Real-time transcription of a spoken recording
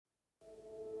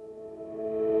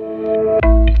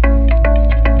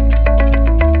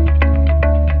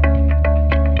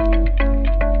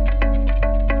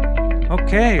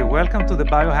welcome to the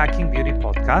Biohacking Beauty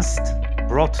Podcast,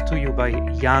 brought to you by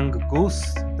Young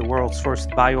Goose, the world's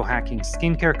first biohacking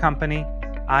skincare company.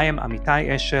 I am Amitai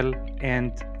Eshel,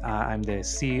 and I'm the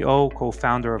CEO,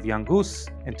 co-founder of Young Goose.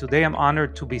 And today I'm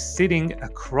honored to be sitting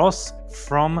across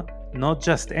from not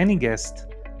just any guest,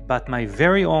 but my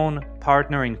very own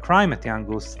partner in crime at Young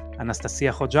Goose,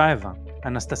 Anastasia Khojaeva.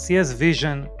 Anastasia's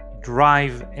vision,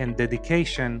 drive, and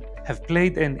dedication have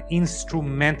played an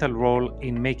instrumental role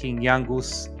in making Young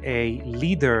Goose a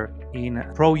leader in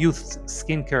pro-youth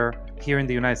skincare here in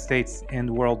the United States and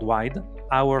worldwide.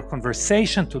 Our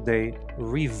conversation today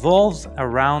revolves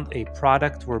around a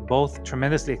product we're both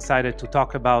tremendously excited to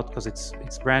talk about because it's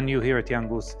brand new here at Young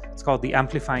Goose. It's called the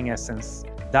Amplifying Essence.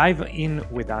 Dive in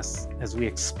with us as we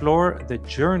explore the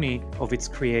journey of its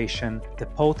creation, the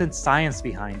potent science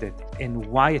behind it, and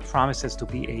why it promises to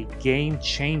be a game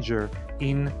changer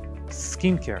in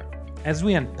skincare. As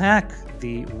we unpack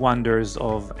the wonders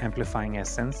of Amplifying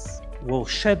Essence, we'll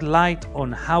shed light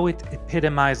on how it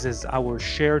epitomizes our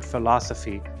shared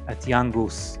philosophy at Young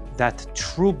Goose, that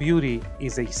true beauty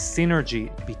is a synergy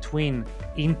between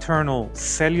internal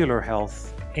cellular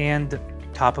health and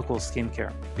topical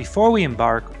skincare. Before we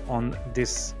embark on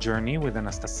this journey with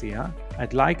Anastasia,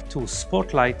 I'd like to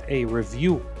spotlight a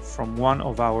review from one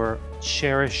of our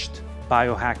cherished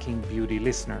biohacking beauty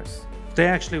listeners. Today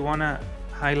I actually want to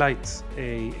highlight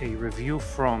a review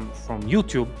from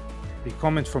YouTube, the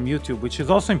comment from YouTube, which is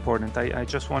also important. I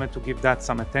just wanted to give that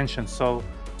some attention. So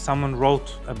someone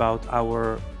wrote about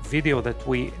our video that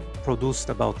we produced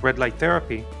about red light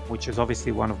therapy, which is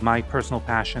obviously one of my personal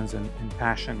passions and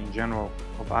passion in general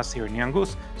of us here in Young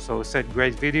Goose. So it said,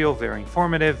 great video, very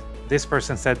informative. This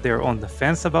person said they're on the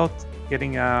fence about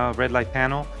getting a red light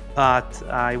panel, but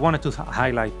I wanted to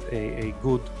highlight a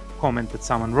good comment that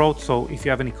someone wrote. So if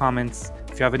you have any comments,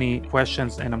 if you have any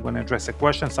questions, and I'm going to address a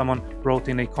question someone wrote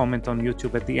in a comment on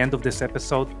YouTube at the end of this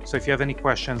episode. So if you have any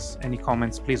questions, any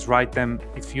comments, please write them.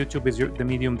 If YouTube is the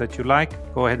medium that you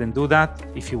like, go ahead and do that.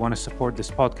 If you want to support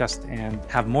this podcast and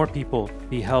have more people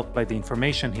be helped by the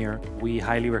information here, we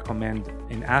highly recommend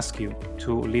and ask you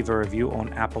to leave a review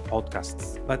on Apple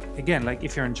Podcasts. But again, like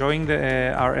if you're enjoying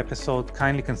our episode,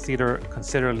 kindly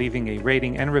consider leaving a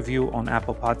rating and review on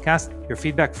Apple Podcasts. Your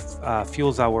feedback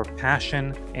fuels our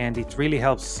passion, and it really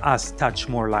helps us touch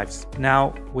more lives.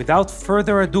 Now, without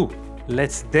further ado,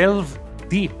 let's delve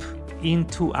deep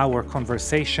into our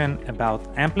conversation about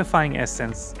Amplifying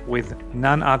Essence with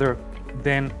none other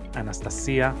than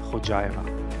Anastasia Khojaeva.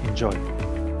 Enjoy.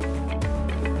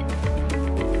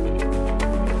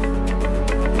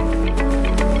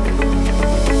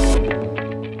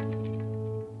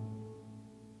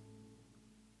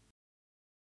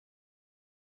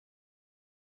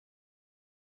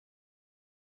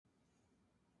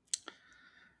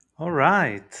 All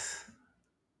right.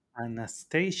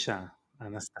 Anastasia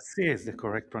is the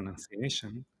correct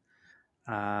pronunciation.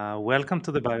 Welcome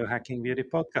to the Biohacking Beauty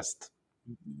Podcast.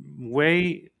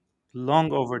 Way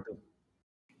long overdue.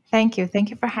 Thank you.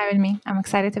 Thank you for having me. I'm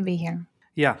excited to be here.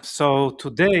 Yeah, so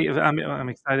today I'm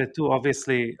excited too.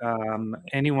 Obviously,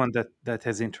 anyone that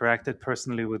has interacted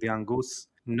personally with Young Goose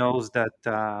knows that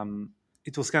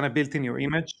it was kind of built in your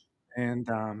image, and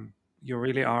you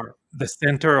really are the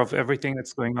center of everything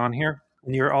that's going on here.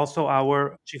 And you're also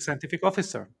our chief scientific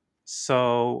officer.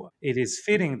 So it is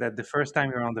fitting that the first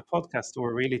time you're on the podcast,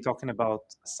 we're really talking about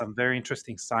some very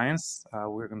interesting science.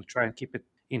 We're going to try and keep it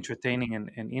entertaining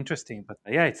and interesting. But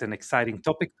yeah, it's an exciting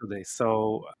topic today.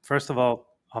 So first of all,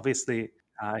 obviously,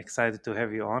 excited to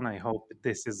have you on. I hope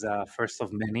this is first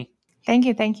of many. Thank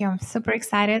you. Thank you. I'm super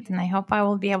excited, and I hope I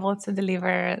will be able to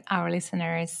deliver our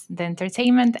listeners the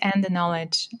entertainment and the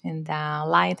knowledge in the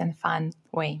light and fun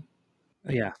way.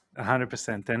 Yeah,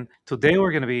 100%. And today we're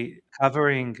going to be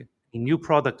covering a new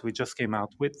product we just came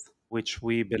out with, which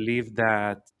we believe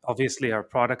that obviously our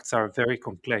products are very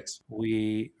complex.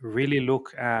 We really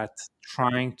look at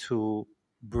trying to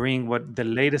bring what the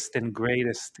latest and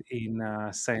greatest in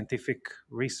scientific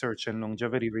research and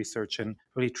longevity research and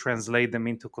really translate them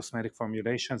into cosmetic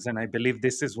formulations. And I believe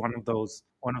this is one of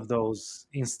those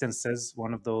instances,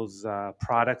 one of those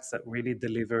products that really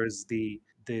delivers the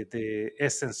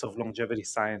essence of longevity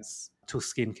science to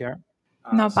skincare.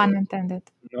 No pun So intended.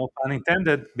 no pun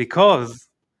intended, because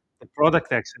the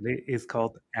product actually is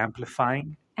called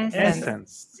Amplifying Essence.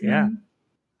 Essence. Yeah.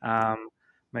 Mhm. Um,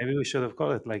 maybe we should have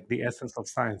called it like the essence of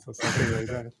science or something like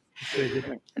that. It's a good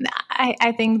name.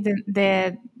 I think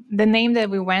the name that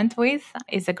we went with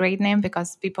is a great name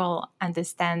because people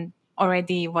understand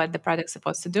already what the product's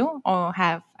supposed to do or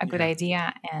have a good Yeah.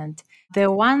 idea. And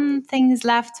the one thing is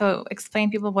left to explain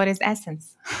people what is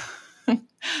essence.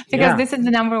 Because Yeah. this is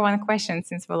the number one question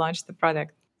since we launched the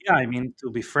product. Yeah, I mean,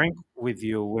 to be frank with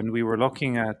you, when we were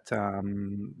looking at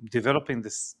developing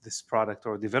this product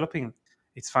or developing,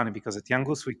 it's funny because at Young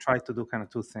Goose we try to do kind of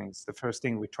two things. The first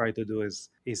thing we try to do is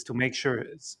to make sure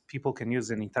people can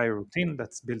use an entire routine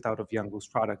that's built out of Young Goose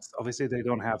products. Obviously, they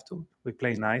don't have to. We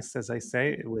play nice, as I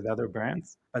say, with other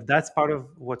brands, but that's part of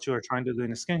what you are trying to do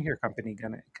in a skincare company.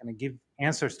 Gonna give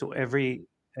answers to every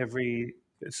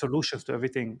solutions to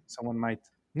everything someone might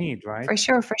need, right? For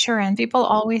sure, for sure. And people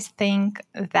always think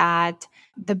that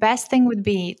the best thing would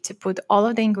be to put all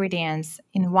of the ingredients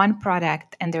in one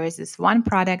product, and there is this one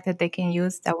product that they can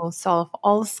use that will solve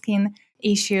all skin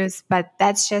issues. But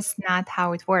that's just not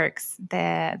how it works.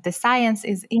 The science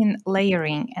is in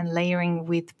layering, and layering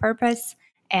with purpose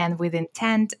and with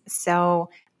intent. So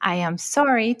I am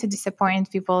sorry to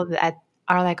disappoint people that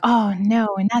are like, oh no,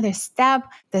 another step.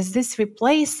 Does this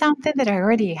replace something that I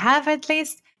already have at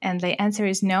least? And the answer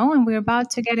is no. And we're about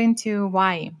to get into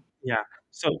why. Yeah.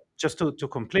 So just to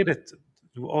complete it,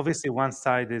 obviously one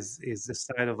side is the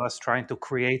side of us trying to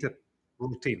create a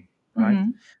routine, right? Hmm.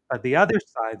 But the other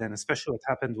side, and especially what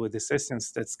happened with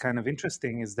assistance, that's kind of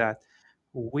interesting, is that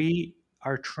we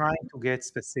are trying to get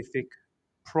specific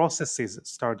processes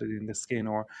started in the skin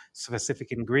or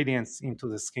specific ingredients into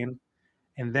the skin,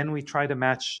 and then we try to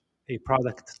match a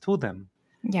product to them.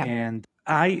 Yeah. And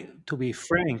I, to be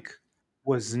frank,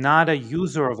 was not a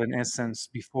user of an essence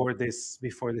before this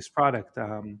product.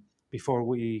 Before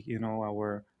we,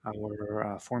 our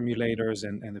formulators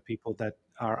and the people that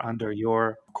are under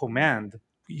your command,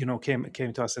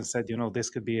 came to us and said, this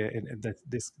could be that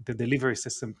this the delivery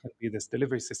system could be this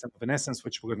delivery system of an essence,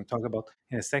 which we're going to talk about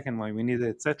in a second, why we need it,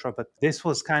 etc. But this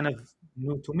was kind of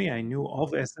new to me. I knew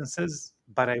of essences,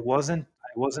 but I wasn't,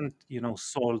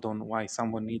 sold on why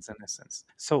someone needs an essence.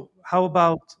 So how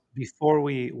about before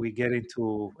we get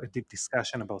into a deep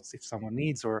discussion about if someone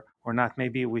needs or not,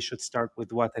 maybe we should start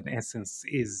with what an essence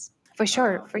is. For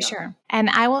sure, for sure. And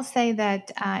I will say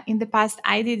that in the past,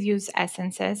 I did use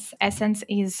essences. Essence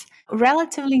is a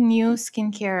relatively new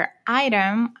skincare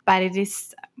item, but it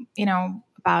is,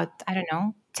 about, I don't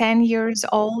know, 10 years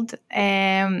old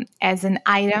as an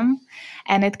item.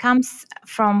 And it comes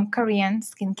from Korean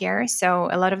skincare. So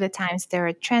a lot of the times there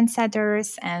are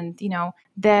trendsetters. And,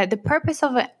 the purpose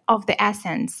of the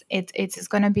essence, it's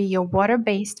going to be your water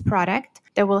based product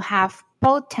that will have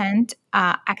potent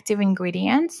active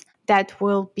ingredients that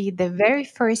will be the very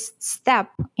first step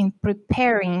in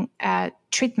preparing a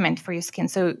treatment for your skin.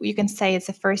 So you can say it's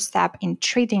the first step in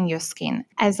treating your skin,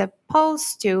 as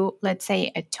opposed to, let's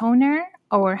say, a toner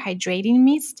or hydrating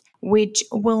mist, which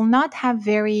will not have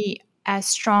very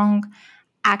strong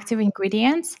active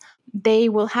ingredients. They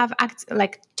will have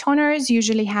like toners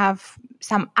usually have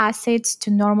some acids to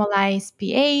normalize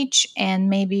pH and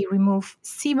maybe remove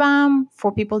sebum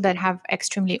for people that have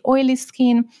extremely oily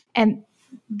skin. And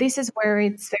this is where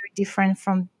it's very different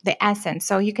from the essence.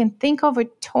 So you can think of a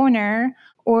toner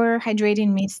or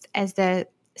hydrating mist as the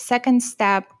second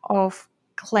step of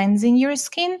cleansing your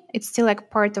skin. It's still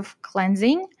like part of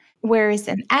cleansing, whereas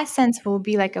an essence will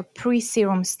be like a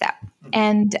pre-serum step.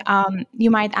 And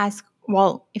you might ask,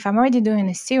 well, if I'm already doing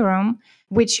a serum,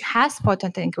 which has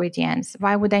potent ingredients,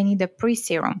 why would I need a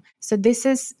pre-serum? So this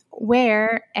is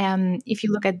where, if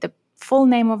you look at the full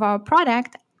name of our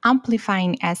product,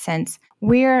 Amplifying Essence,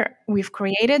 we've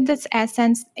created this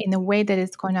essence in a way that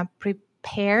it's going to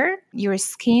prepare your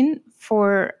skin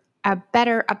for a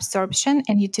better absorption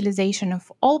and utilization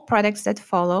of all products that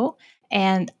follow,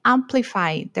 and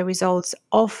amplify the results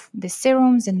of the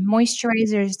serums and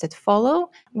moisturizers that follow,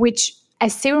 which a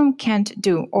serum can't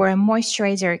do or a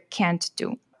moisturizer can't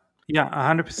do. Yeah,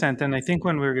 100%. And I think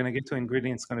when we're going to get to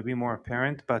ingredients, it's going to be more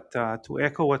apparent. But to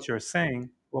echo what you're saying,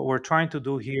 what we're trying to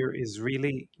do here is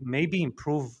really maybe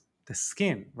improve the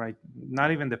skin, right?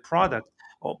 Not even the product.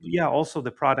 Oh, yeah, also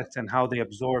the product and how they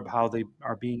absorb, how they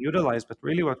are being utilized. But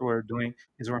really, what we're doing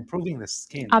is we're improving the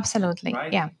skin, Absolutely.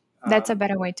 right? Yeah. That's a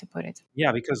better way to put it.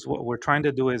 Yeah, because what we're trying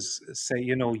to do is say,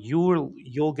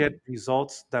 you'll get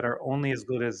results that are only as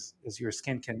good as your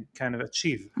skin can kind of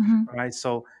achieve, Mhm. right?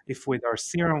 So if with our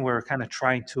serum we're kind of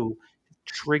trying to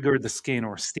trigger the skin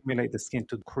or stimulate the skin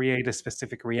to create a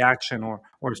specific reaction or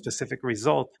a specific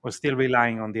result, we're still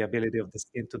relying on the ability of the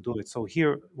skin to do it. So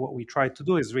here, what we try to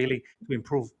do is really to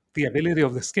improve the ability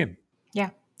of the skin. Yeah,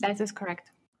 that is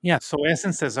correct. Yeah, so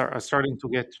essences are starting to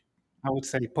get, I would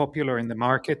say, popular in the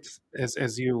market.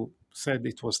 As you said,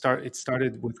 it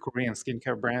started with Korean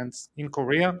skincare brands in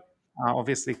Korea.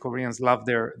 Obviously, Koreans love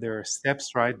their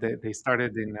steps, right? They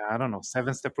started in, I don't know,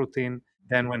 7-step routine.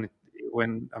 Then when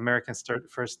when Americans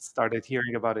first started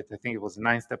hearing about it, I think it was a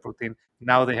 9 step routine.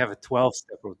 Now they have a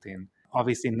 12-step routine.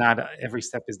 Obviously, not every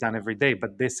step is done every day,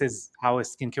 but this is how a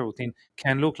skincare routine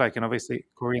can look like. And obviously,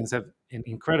 Koreans have an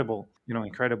incredible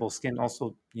skin,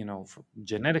 also,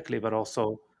 genetically, but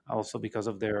also because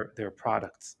of their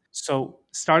products. So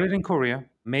started in Korea,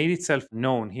 made itself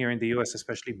known here in the US,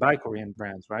 especially by Korean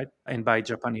brands, right, and by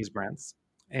Japanese brands,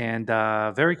 and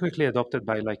very quickly adopted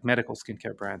by like medical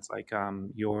skincare brands like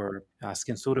your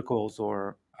SkinCeuticals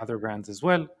or other brands as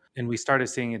well. And we started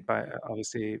seeing it by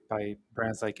obviously by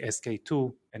brands like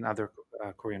SK2 and other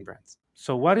Korean brands.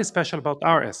 So what is special about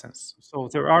our essence? So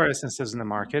there are essences in the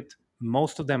market.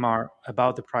 Most of them are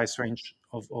about the price range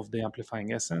of the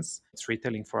amplifying essence. It's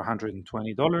retailing for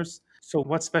 $120. So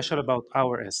what's special about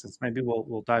our essence? Maybe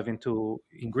we'll dive into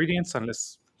ingredients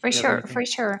unless For you have sure, anything. for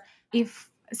sure. If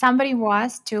somebody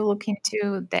was to look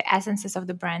into the essences of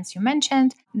the brands you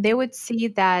mentioned, they would see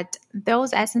that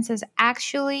those essences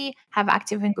actually have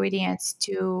active ingredients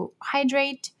to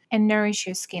hydrate and nourish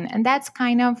your skin. And that's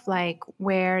kind of like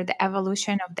where the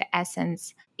evolution of the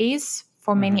essence is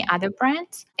for many Mhm. other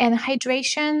brands. And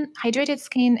hydrated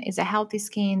skin is a healthy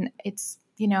skin. It's,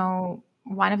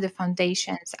 one of the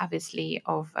foundations, obviously,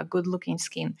 of a good looking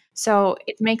skin. So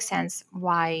it makes sense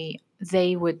why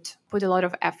they would put a lot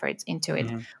of efforts into it.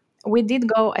 Mhm. We did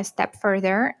go a step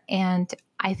further, and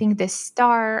I think the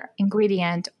star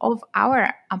ingredient of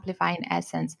our amplifying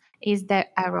essence is the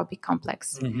aerobic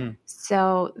complex. Mhm.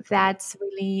 So that's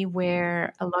really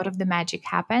where a lot of the magic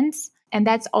happens. And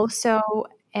that's also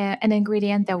an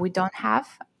ingredient that we don't have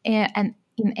and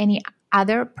in any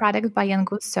other product by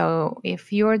Angus. So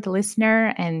if you're the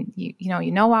listener and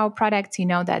you know our products, you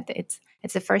know that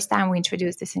it's the first time we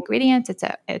introduced this ingredient.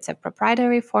 It's a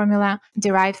proprietary formula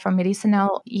derived from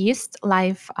medicinal yeast,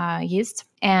 live yeast,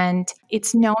 and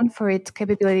it's known for its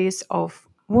capabilities of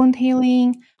wound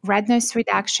healing, redness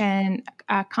reduction,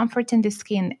 comfort in the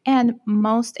skin, and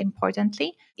most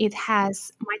importantly, it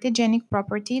has mitogenic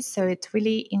properties. So it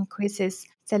really increases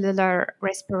cellular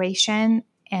respiration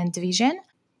and vision.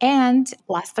 And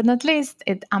last but not least,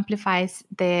 it amplifies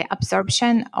the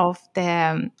absorption of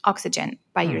the oxygen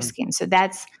by your Mhm. skin. So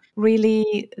that's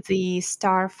really the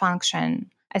star function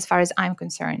as far as I'm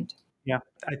concerned. Yeah,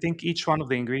 I think each one of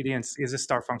the ingredients is a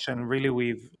star function. Really,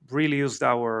 we've really used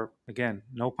our, again,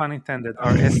 no pun intended,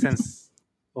 our essence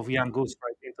of young goose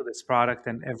right into this product,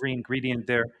 and every ingredient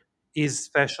there is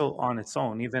special on its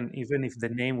own. Even if the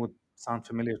name would sound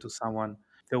familiar to someone,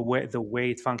 the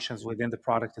way it functions within the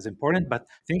product is important. But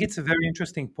I think it's a very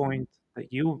interesting point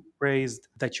that you raised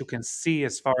that you can see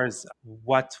as far as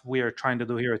what we are trying to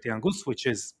do here at Young Goose, which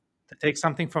is to take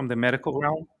something from the medical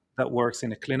realm that works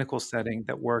in a clinical setting,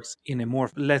 that works in a more,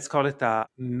 let's call it a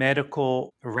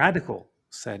medical radical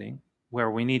setting,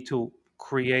 where we need to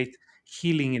create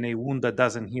healing in a wound that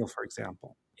doesn't heal, for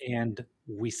example. And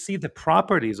we see the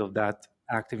properties of that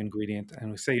active ingredient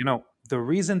and we say, the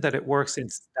reason that it works in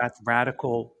that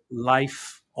radical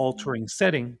life altering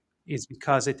setting is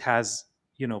because it has,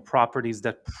 properties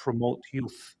that promote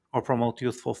youth or promote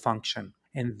youthful function.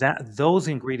 And that those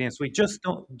ingredients, we just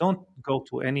don't go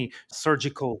to any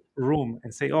surgical room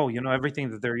and say, oh,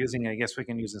 everything that they're using, I guess we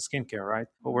can use in skincare, right?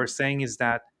 What we're saying is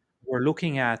that we're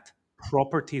looking at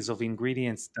properties of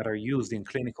ingredients that are used in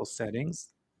clinical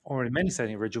settings or in many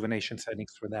settings, rejuvenation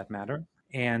settings for that matter,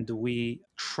 and we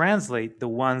translate the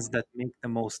ones that make the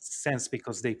most sense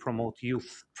because they promote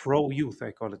youth, pro youth,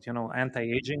 I call it.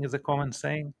 Anti-aging is a common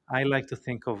saying. I like to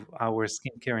think of our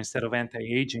skincare instead of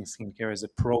anti-aging skincare as a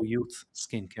pro youth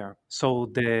skincare.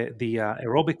 So the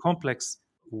aerobic complex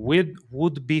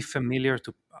would be familiar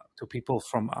to people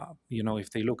from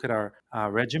if they look at our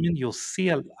regimen, you'll see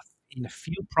in a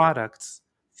few products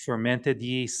fermented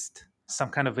yeast, some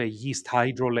kind of a yeast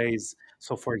hydrolase.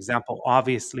 So, for example,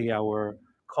 obviously, our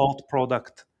cult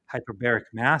product, hyperbaric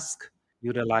mask,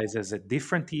 utilizes a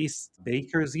different yeast,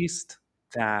 baker's yeast,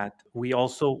 that we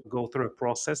also go through a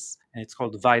process, and it's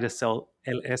called VitaCell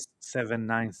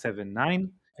LS7979.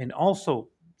 And also,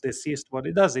 this yeast, what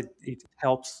it does, it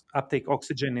helps uptake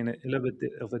oxygen in a little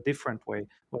bit of a different way.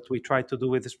 What we try to do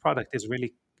with this product is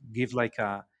really give like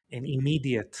an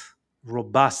immediate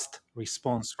robust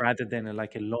response rather than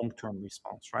like a long-term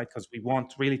response, right? Because we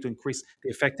want really to increase the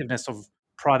effectiveness of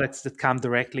products that come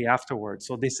directly afterwards.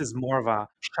 So this is more of a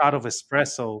shot of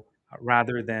espresso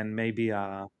rather than maybe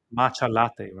a matcha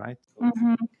latte, right?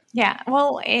 Mhm. Yeah,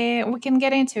 well, we can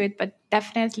get into it, but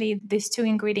definitely these two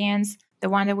ingredients the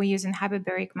one that we use in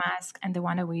hyperbaric mask and the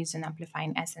one that we use in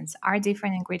amplifying essence are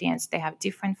different ingredients. They have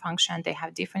different function, they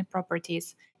have different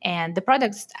properties, and the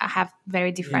products have very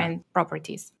Yeah. different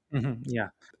properties. Yeah.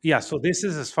 Yeah. So this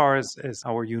is as far as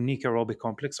our unique aerobic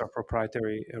complex, our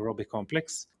proprietary aerobic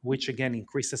complex, which again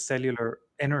increases cellular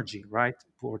energy, right?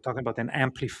 We're talking about an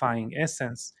amplifying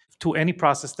essence. To any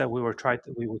process that we will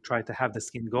try to have the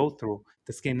skin go through,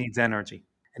 the skin needs energy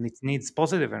and it needs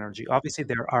positive energy. Obviously,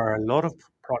 there are a lot of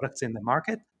products in the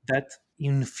market that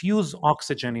infuse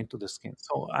oxygen into the skin.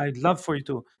 So I'd love for you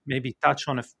to maybe touch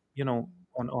on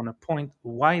on a point.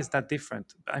 Why is that different?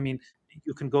 I mean,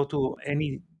 you can go to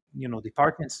any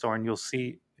department store and you'll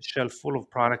see a shelf full of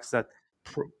products that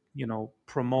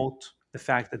promote the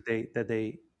fact that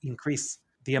they increase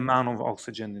the amount of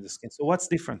oxygen in the skin. So what's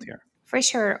different here? For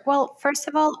sure. Well, first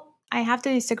of all, I have to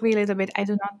disagree a little bit. I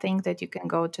do not think that you can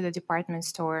go to the department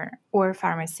store or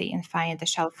pharmacy and find a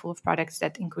shelf full of products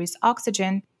that increase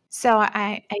oxygen. So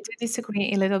I do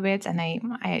disagree a little bit, and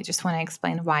I just want to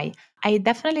explain why. I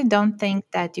definitely don't think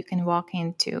that you can walk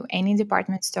into any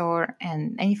department store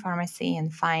and any pharmacy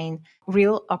and find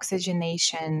real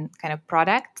oxygenation kind of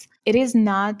products. It is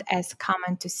not as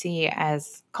common to see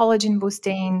as collagen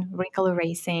boosting, wrinkle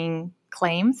erasing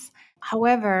claims.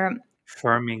 However,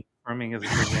 Firming is a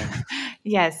big one.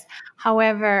 yes.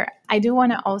 However, I do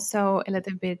want to also a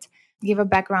little bit give a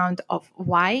background of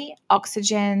why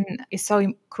oxygen is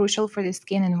so crucial for the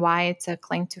skin and why it's a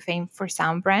claim to fame for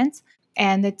some brands.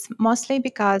 And it's mostly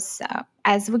because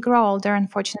as we grow older,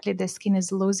 unfortunately, the skin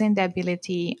is losing the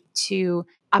ability to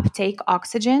uptake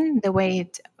oxygen the way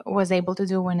it was able to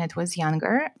do when it was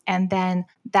younger. And then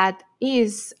that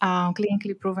is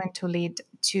clinically proven to lead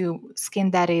to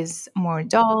skin that is more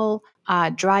dull,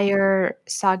 drier,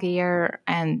 soggier,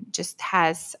 and just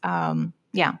has,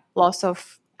 loss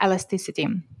of elasticity.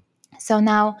 So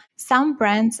now some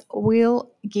brands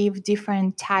will give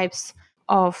different types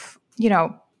of,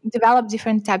 develop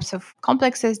different types of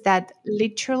complexes that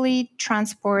literally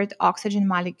transport oxygen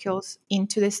molecules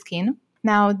into the skin.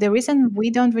 Now, the reason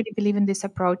we don't really believe in this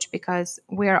approach because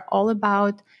we're all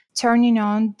about turning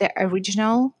on the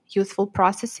original youthful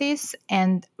processes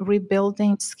and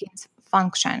rebuilding skin's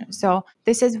function. So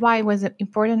this is why it was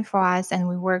important for us, and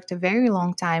we worked a very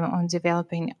long time on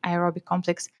developing aerobic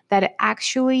complex that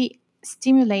actually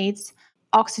stimulates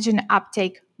oxygen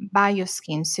uptake by your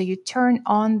skin. So you turn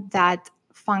on that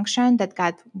function that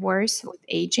got worse with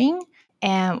aging,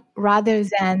 and rather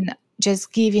than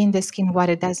just giving the skin what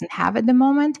it doesn't have at the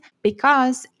moment,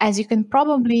 because as you can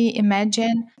probably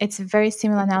imagine, it's a very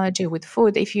similar analogy with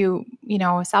food. If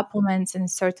supplements in a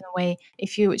certain way,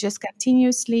 if you just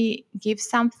continuously give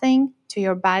something to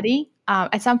your body,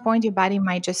 at some point your body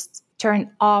might just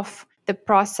turn off the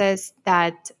process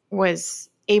that was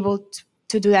able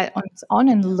to do that on its own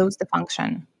and lose the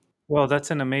function. Well, that's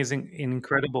an amazing,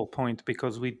 incredible point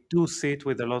because we do see it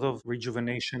with a lot of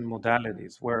rejuvenation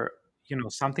modalities where,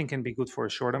 something can be good for a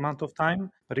short amount of time,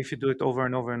 but if you do it over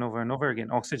and over and over and over again,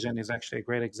 oxygen is actually a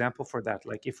great example for that.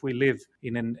 Like if we live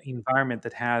in an environment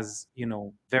that has,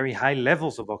 very high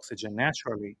levels of oxygen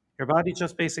naturally, your body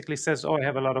just basically says, "Oh, I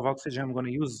have a lot of oxygen. I'm going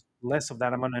to use less of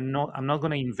that. I'm not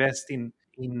going to invest in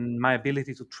my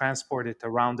ability to transport it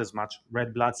around as much,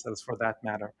 red blood cells for that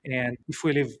matter." And if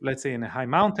we live, let's say, in a high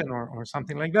mountain or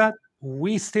something like that,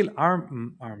 we still, our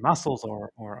muscles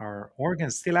or our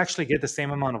organs still actually get the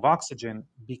same amount of oxygen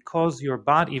because your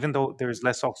body, even though there's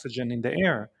less oxygen in the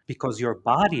air, because your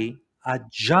body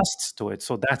adjusts to it.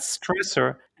 So that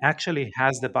stressor actually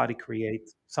has the body create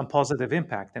some positive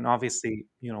impact. And obviously,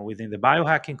 within the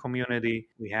biohacking community,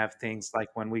 we have things like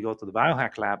when we go to the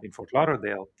biohack lab in Fort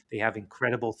Lauderdale, they have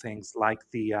incredible things like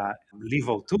the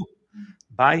Levo 2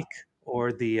 bike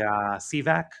or the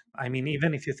CVAC. I mean,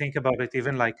 even if you think about it,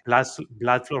 even like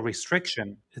blood flow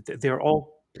restriction, they're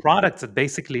all products that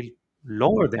basically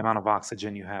lower the amount of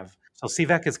oxygen you have. So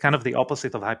CVAC is kind of the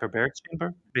opposite of hyperbaric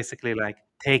chamber, basically like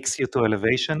takes you to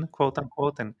elevation, quote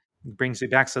unquote, and brings you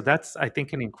back. So that's, I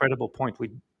think, an incredible point.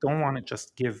 We don't want to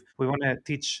just give, we want to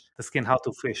teach the skin how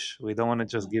to fish. We don't want to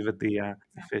just give it the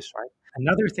fish, right?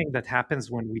 Another thing that happens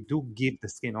when we do give the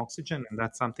skin oxygen, and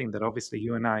that's something that obviously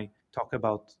you and I talk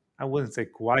about, I wouldn't say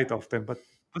quite often, but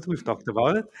we've talked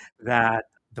about it, that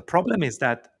the problem is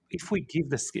that if we give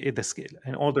the skin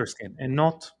an older skin and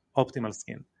not optimal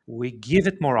skin, we give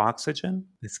it more oxygen,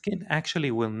 the skin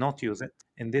actually will not use it.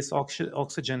 And this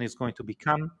oxygen is going to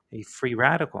become a free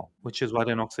radical, which is what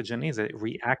an oxygen is, a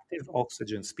reactive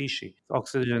oxygen species.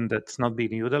 Oxygen that's not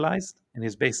being utilized and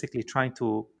is basically trying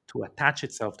to attach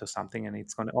itself to something, and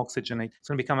it's going to oxygenate. It's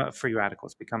going to become a free radical.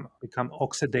 It's become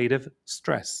oxidative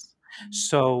stress.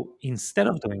 So instead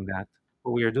of doing that,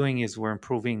 what we are doing is we're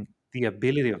improving the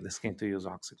ability of the skin to use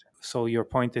oxygen. So your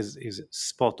point is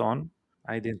spot on.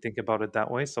 I didn't think about it that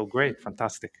way. So great,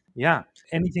 fantastic. Yeah.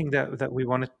 Anything that we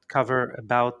want to cover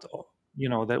about,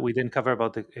 that we didn't cover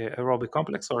about the aerobic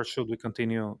complex, or should we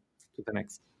continue to the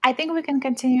next? I think we can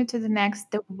continue to the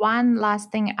next. The one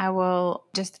last thing I will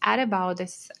just add about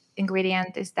this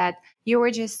ingredient is that you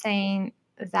were just saying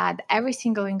that every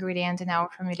single ingredient in our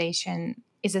formulation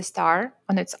is a star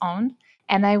on its own.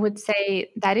 And I would say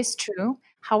that is true.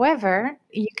 However,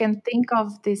 you can think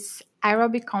of this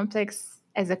aerobic complex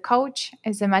as a coach,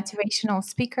 as a motivational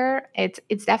speaker.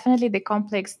 It's definitely the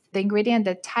complex, the ingredient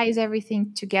that ties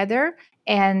everything together.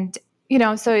 And,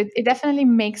 so it definitely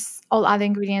makes all other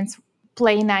ingredients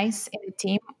play nice in the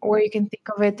team, or you can think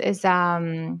of it as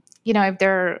if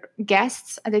they're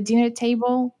guests at the dinner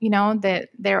table, that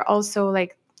they're also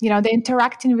like, they're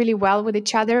interacting really well with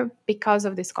each other because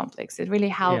of this complex. It really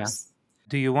Yeah. helps.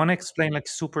 Do you want to explain like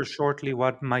super shortly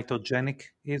what mitogenic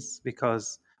is?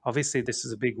 Because obviously this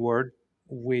is a big word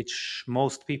which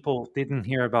most people didn't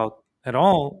hear about at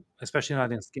all, especially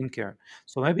not in skincare.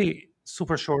 So maybe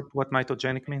super short what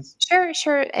mitogenic means. Sure,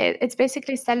 sure. It's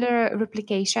basically cellular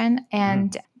replication, Mhm.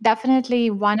 and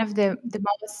definitely one of the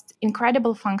most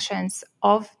incredible functions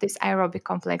of this aerobic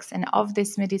complex and of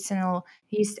this medicinal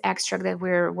yeast extract that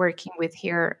we're working with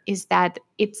here is that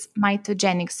it's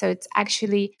mitogenic. So it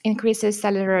actually increases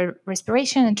cellular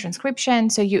respiration and transcription.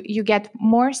 So you get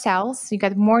more cells, you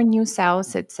get more new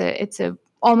cells. It's a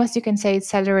almost, you can say, it's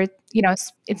cellular.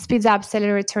 It speeds up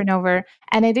cellular turnover,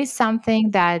 and it is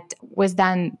something that was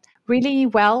done really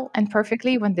well and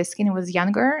perfectly when the skin was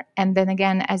younger. And then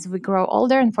again, as we grow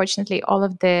older, unfortunately, all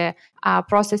of the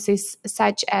processes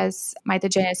such as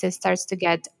mitogenesis starts to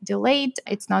get delayed.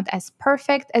 It's not as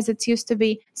perfect as it used to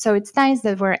be. So it's nice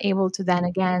that we're able to then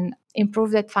again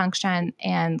improve that function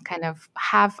and kind of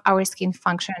have our skin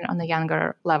function on a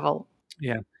younger level.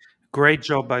 Yeah. Great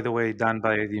job, by the way, done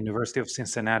by the University of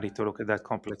Cincinnati to look at that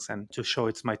complex and to show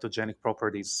its mitogenic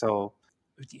properties. So,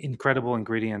 incredible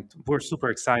ingredient. We're super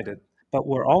excited. But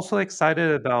we're also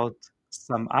excited about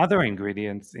some other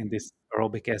ingredients in this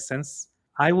aerobic essence.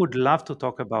 I would love to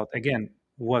talk about, again,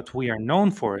 what we are known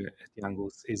for at Young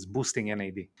Goose is boosting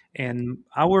NAD. And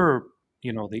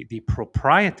the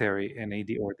proprietary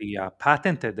NAD or the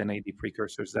patented NAD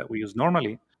precursors that we use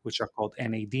normally, which are called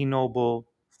NAD Noble,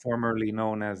 formerly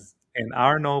known as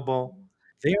NR Noble,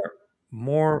 they're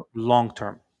more long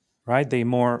term, right? They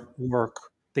more work,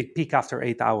 they peak after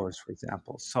 8 hours, for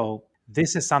example. So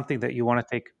this is something that you want to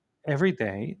take every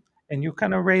day and you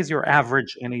kind of raise your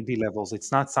average NAD levels.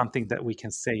 It's not something that we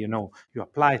can say, you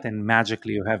apply it and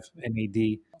magically you have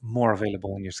NAD more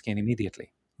available in your skin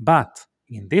immediately. But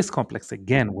in this complex,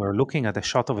 again, we're looking at a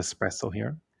shot of espresso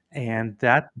here. And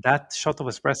that shot of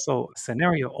espresso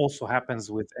scenario also happens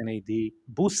with NAD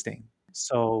boosting.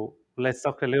 So let's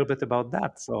talk a little bit about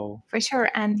that. So, For sure.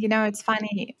 And it's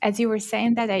funny, as you were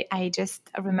saying that, I just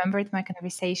remembered my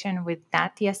conversation with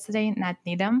Nat yesterday, Nat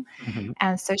Needham. mhm,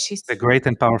 And so the she's great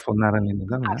and powerful Natalie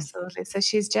Nidal, yeah. absolutely. So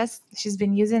she's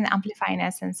been using Amplifying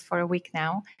Essence for a week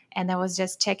now. And I was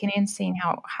just checking in, seeing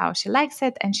how she likes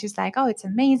it. And she's like, oh, it's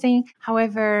amazing.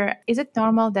 However, is it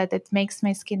normal that it makes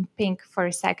my skin pink for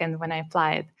a second when I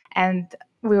apply it? And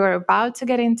we were about to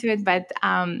get into it, but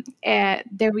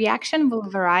the reaction will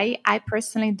vary. I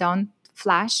personally don't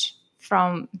flash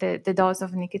from the dose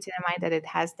of nicotinamide that it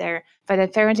has there, but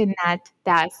apparently Nat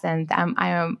does. And I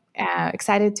am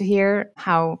excited to hear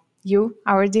how you,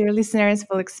 our dear listeners,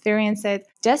 will experience it.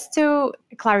 Just to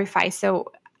clarify,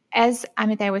 so as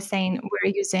Amitai was saying,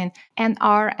 we're using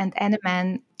NR and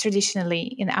NMN traditionally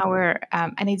in our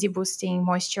NAD boosting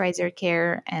moisturizer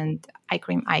care and eye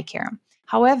cream eye care.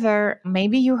 However,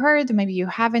 maybe you heard, maybe you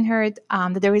haven't heard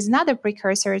that there is another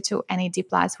precursor to NAD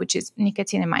plus, which is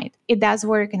nicotinamide. It does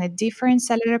work in a different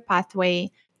cellular pathway.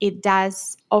 It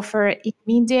does offer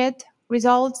immediate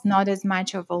results, not as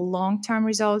much of a long-term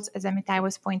results as Amitai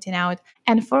was pointing out.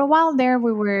 And for a while there,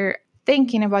 we were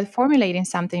thinking about formulating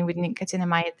something with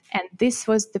nicotinamide, and this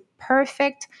was the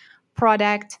perfect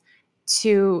product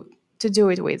to do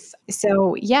it with.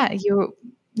 So yeah,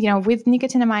 with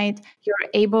nicotinamide, you're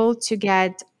able to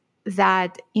get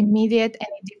that immediate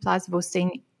NAD plus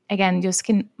boosting. Again, your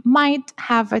skin might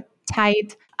have a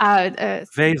tight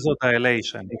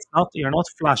Vasodilation. It's not, you're not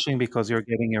flushing because you're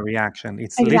getting a reaction.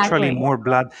 It's literally exactly. more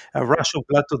blood, a rush of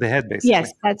blood to the head, basically.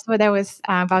 Yes, that's what I was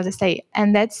about to say,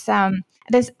 and that's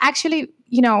actually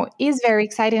is very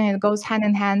exciting, and it goes hand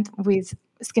in hand with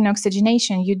skin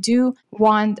oxygenation. You do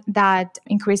want that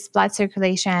increased blood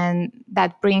circulation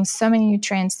that brings so many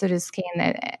nutrients to the skin.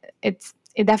 It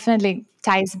definitely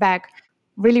ties back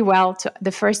really well to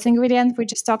the first ingredient we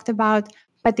just talked about.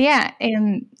 But yeah,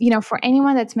 and for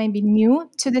anyone that's maybe new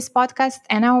to this podcast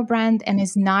and our brand and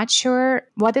is not sure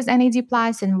what is NAD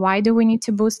plus and why do we need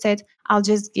to boost it, I'll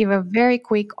just give a very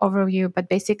quick overview. But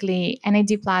basically,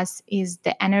 NAD plus is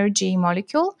the energy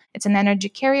molecule. It's an energy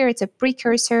carrier. It's a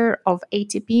precursor of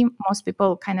ATP. Most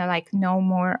people kind of like know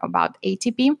more about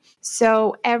ATP.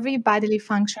 So every bodily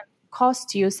function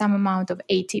costs you some amount of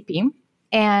ATP,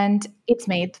 and it's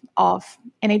made of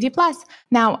NAD plus.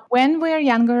 Now, when we're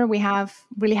younger, we have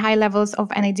really high levels of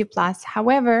NAD plus.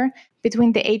 However,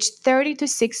 between the age 30 to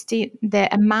 60,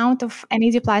 the amount of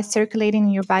NAD plus circulating in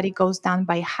your body goes down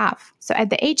by half. So at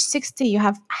the age 60, you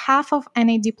have half of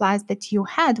NAD plus that you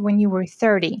had when you were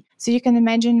 30. So you can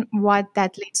imagine what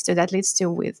that leads to. That leads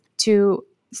to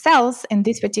cells, in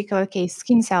this particular case,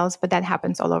 skin cells, but that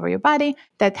happens all over your body,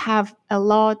 that have a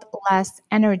lot less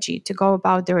energy to go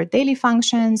about their daily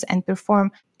functions and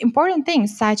perform important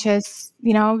things such as,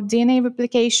 DNA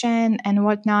replication and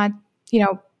whatnot,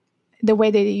 the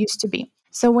way they used to be.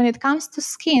 So when it comes to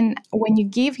skin, when you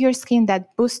give your skin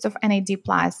that boost of NAD+,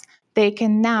 they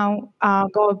can now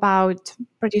go about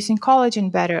producing collagen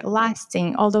better,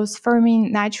 lasting, all those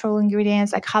firming natural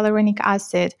ingredients like hyaluronic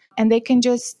acid, and they can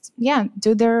just,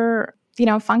 do their,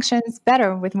 functions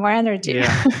better with more energy.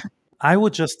 Yeah. I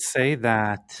would just say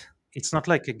that it's not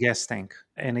like a gas tank,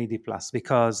 NAD plus,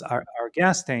 because our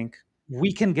gas tank,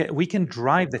 we can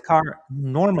drive the car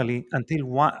normally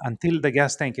until the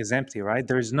gas tank is empty, right?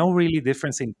 There's no really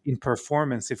difference in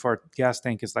performance if our gas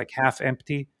tank is like half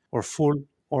empty or full,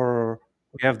 or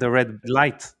we have the red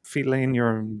light, fill in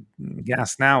your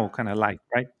gas now kind of light,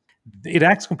 right? It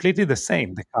acts completely the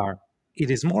same, the car. It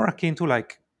is more akin to,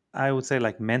 like, I would say,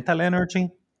 like mental energy,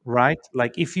 right?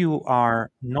 Like if you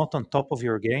are not on top of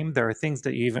your game, there are things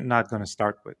that you're even not going to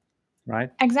start with, right?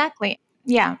 Exactly.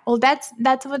 Yeah. Well, that's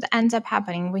what ends up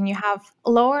happening when you have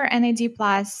lower NAD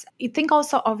plus. You think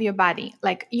also of your body.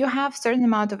 Like you have certain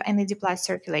amount of NAD plus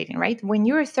circulating, right? When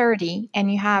you're 30 and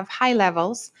you have high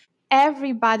levels,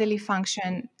 every bodily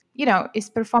function, is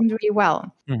performed really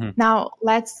well. Hmm. Now,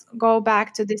 let's go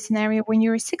back to the scenario when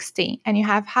you're 60 and you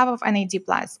have half of NAD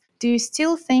plus. Do you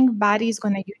still think body is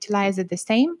going to utilize it the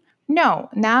same? No.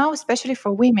 Now, especially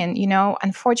for women,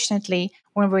 unfortunately,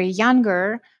 when we're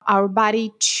younger, our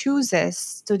body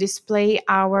chooses to display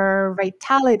our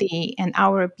vitality and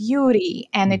our beauty,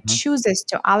 and it Hmm. chooses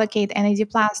to allocate NAD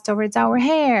plus towards our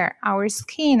hair, our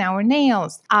skin, our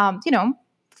nails,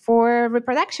 for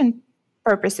reproduction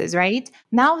purposes, right?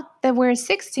 Now that we're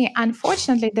 60,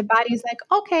 unfortunately, the body is like,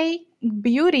 okay,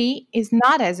 beauty is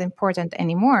not as important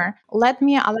anymore. Let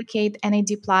me allocate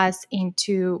NAD plus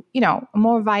into,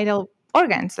 more vital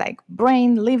organs like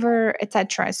brain, liver,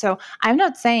 etc. So I'm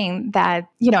not saying that,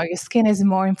 your skin is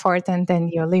more important than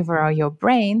your liver or your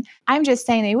brain. I'm just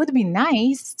saying it would be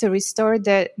nice to restore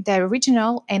the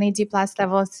original NAD plus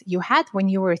levels you had when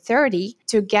you were 30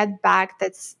 to get back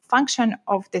that function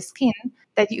of the skin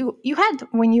that you had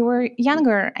when you were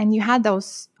younger and you had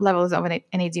those levels of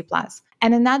NAD plus.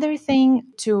 And another thing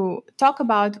to talk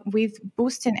about with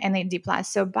boosting NAD plus.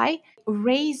 So by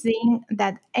raising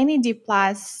that NAD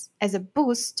plus as a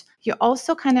boost, you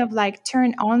also kind of like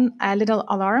turn on a little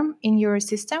alarm in your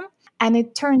system, and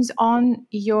it turns on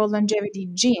your longevity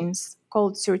genes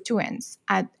called sirtuins.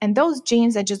 And those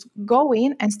genes that just go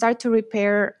in and start to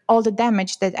repair all the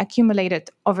damage that accumulated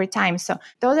over time. So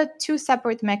those are two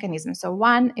separate mechanisms. So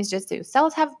one is just the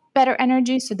cells have better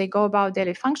energy, so they go about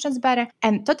daily functions better.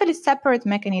 And totally separate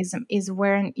mechanism is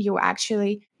when you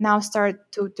actually now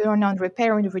start to turn on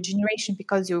repair and regeneration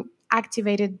because you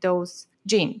activated those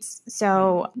genes.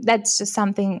 So that's just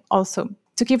something also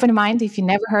to keep in mind if you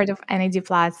never heard of NAD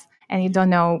plus and you don't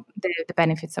know the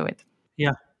benefits of it.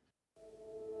 Yeah.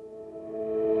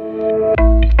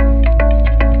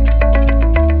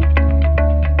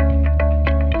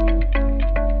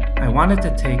 I wanted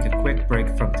to take a quick break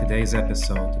from today's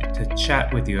episode to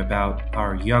chat with you about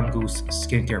our Young Goose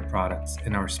skincare products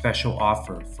and our special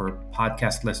offer for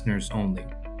podcast listeners only.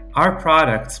 Our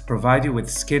products provide you with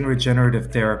skin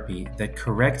regenerative therapy that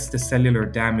corrects the cellular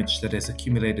damage that has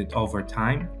accumulated over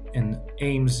time and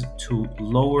aims to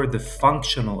lower the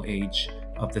functional age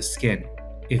of the skin.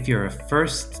 If you're a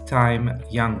first-time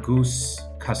Young Goose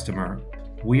customer,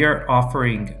 we are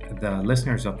offering the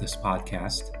listeners of this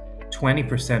podcast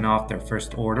 20% off their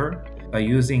first order by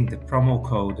using the promo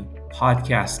code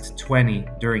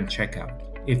podcast20 during checkout.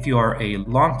 If you are a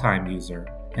longtime user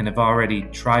and have already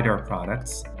tried our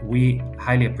products, we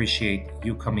highly appreciate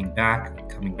you coming back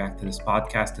to this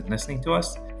podcast and listening to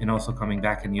us, and also coming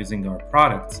back and using our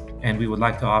products. And we would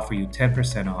like to offer you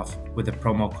 10% off with the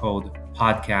promo code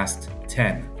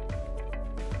podcast10.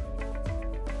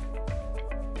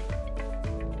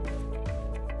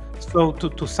 So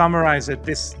to summarize it,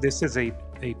 this is a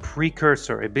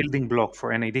precursor, a building block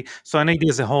for NAD. So NAD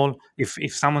as a whole, if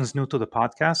someone's new to the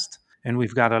podcast, and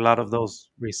we've got a lot of those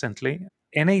recently,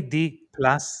 NAD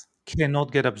plus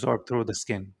cannot get absorbed through the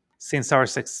skin. Since our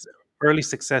early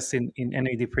success in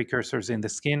NAD precursors in the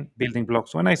skin, building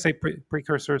blocks. When I say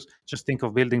precursors, just think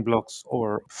of building blocks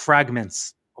or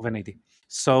fragments of NAD.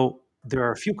 So there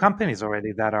are a few companies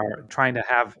already that are trying to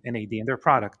have NAD in their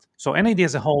product. So NAD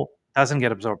as a whole doesn't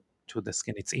get absorbed to the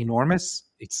skin. It's enormous.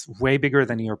 It's way bigger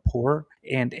than your pore.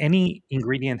 And any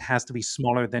ingredient has to be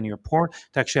smaller than your pore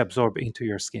to actually absorb into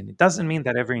your skin. It doesn't mean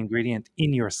that every ingredient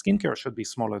in your skincare should be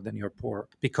smaller than your pore,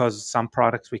 because some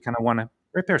products we kind of want to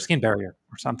repair skin barrier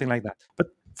or something like that. But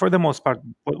for the most part,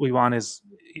 what we want is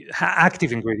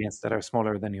active ingredients that are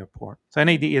smaller than your pore. So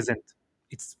NAD isn't,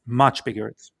 it's much bigger.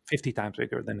 It's 50 times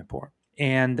bigger than a pore.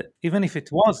 And even if it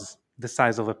was the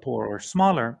size of a pore or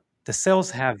smaller, the cells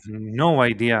have no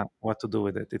idea what to do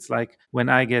with it. It's like when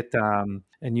I get a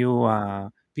new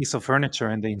piece of furniture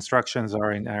and the instructions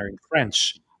are in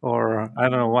French or I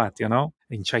don't know what,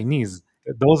 in Chinese.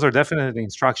 Those are definitely the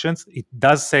instructions. It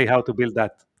does say how to build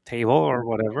that table or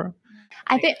whatever.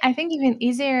 I think even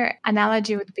easier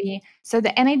analogy would be, so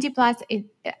the NAD plus,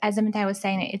 as Amitai was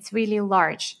saying, it's really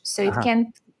large, so it Uh-huh.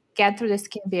 can get through the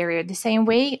skin barrier. The same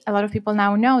way a lot of people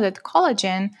now know that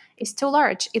collagen is too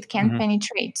large; it can't Mhm.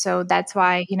 penetrate. So that's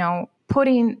why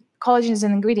putting collagen as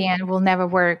an ingredient will never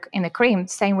work in a cream.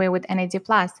 Same way with NAD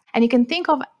plus, and you can think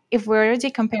of, if we're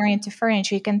already comparing it to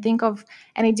furniture, you can think of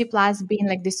NAD plus being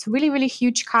like this really really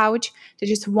huge couch that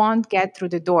just won't get through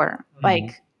the door, Mhm.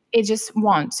 like it just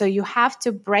won't. So you have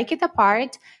to break it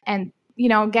apart and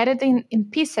get it in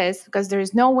pieces, because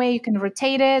there's no way you can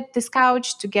rotate it, this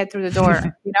couch, to get through the door.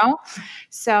 Yeah.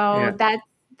 So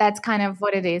that's kind of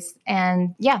what it is.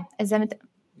 And yeah, as Emmett,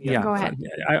 Yeah, go ahead.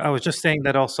 I was just saying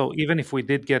that also, even if we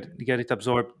did get it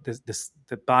absorbed,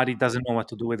 the body doesn't know what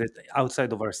to do with it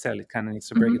outside of our cell. It kind of needs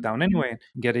to break it Mhm. down anyway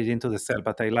and get it into the cell.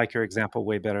 But I like your example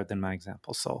way better than my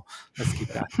example, so let's keep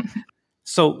that.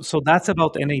 So that's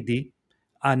about NAD.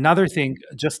 Another thing,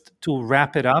 just to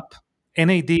wrap it up,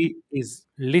 NAD is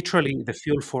literally the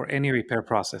fuel for any repair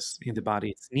process in the body.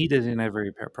 It's needed in every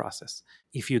repair process.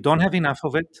 If you don't have enough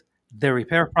of it, the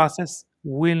repair process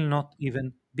will not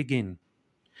even begin.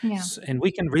 Yeah. And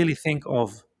we can really think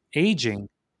of aging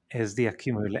as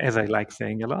as I like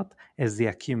saying a lot, as the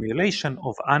accumulation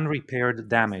of unrepaired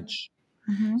damage.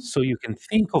 Hmm. So you can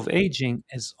think of aging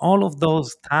as all of those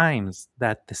times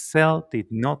that the cell did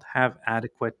not have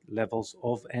adequate levels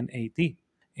of NAD.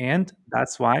 And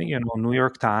that's why, New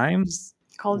York Times,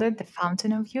 Called it the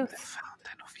fountain of the youth.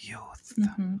 fountain of youth.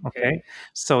 Hmm. Okay.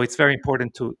 So it's very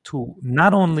important to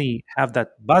not only have that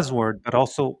buzzword, but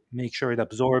also make sure it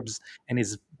absorbs and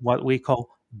is what we call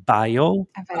Available.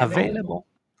 bioavailable.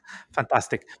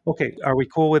 Fantastic. Okay. Are we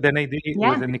cool with NAD, with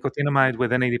Yeah, the nicotinamide,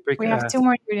 with NAD? we have two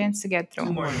more ingredients to get through.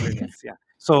 Two more ingredients, yeah.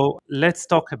 So let's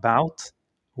talk about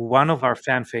one of our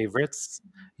fan favorites.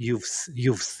 You've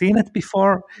seen it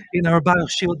before in our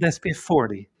BioShield SPF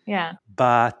 40, Yeah,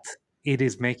 but it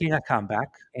is making a comeback,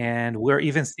 and we're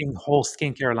even seeing whole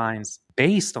skincare lines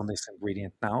based on this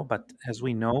ingredient now. But as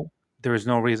we know, there is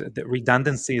no reason. The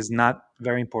redundancy is not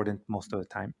very important most of the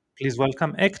time. Please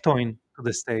welcome Ectoin to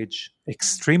the stage.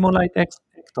 Extremolite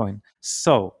Ectoin.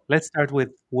 So let's start with,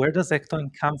 where does Ectoin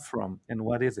come from and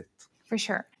what is it? for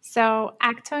sure. So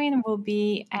actoin will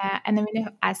be an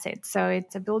amino acid. So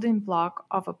it's a building block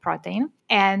of a protein,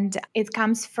 and it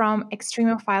comes from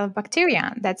extremophile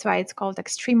bacteria. That's why it's called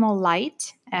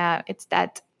extremolite. It's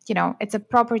that, it's a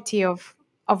property of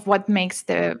what makes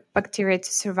the bacteria to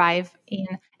survive in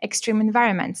extreme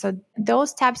environments. So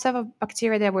those types of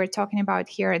bacteria that we're talking about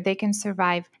here, they can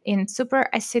survive in super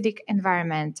acidic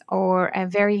environment or a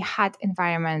very hot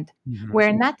environment Mhm.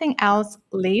 where nothing else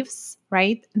lives,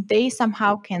 right? They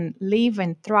somehow can live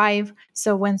and thrive.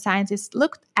 So when scientists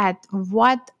looked at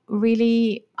what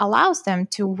really allows them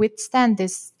to withstand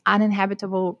these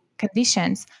uninhabitable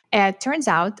conditions, it turns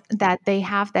out that they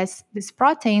have this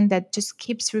protein that just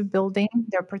keeps rebuilding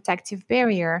their protective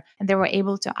barrier, and they were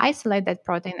able to isolate that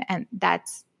protein, and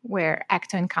that's where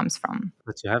actin comes from.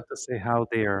 But you have to say how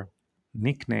they are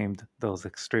nicknamed, those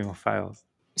extremophiles.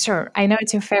 Sure, I know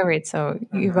it's your favorite, so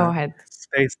you go Uh-huh. ahead.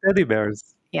 Space teddy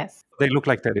bears. Yes. They look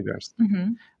like teddy bears,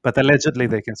 Hmm. but allegedly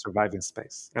they can survive in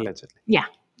space. Allegedly. Yeah,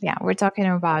 yeah, we're talking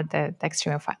about the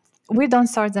extremophiles. We don't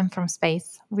source them from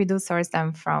space. We do source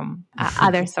them from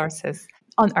other sources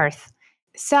on Earth.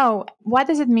 So, what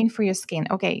does it mean for your skin?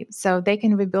 Okay, so they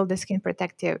can rebuild the skin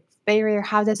protective barrier.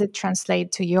 How does it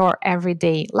translate to your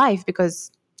everyday life?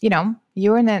 Because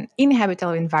you're in an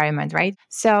inhabitable environment, right?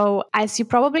 So, as you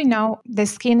probably know, the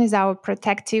skin is our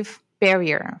protective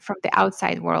barrier from the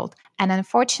outside world. And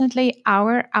unfortunately,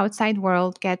 our outside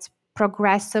world gets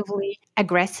progressively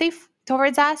aggressive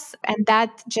towards us. And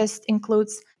that just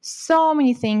includes so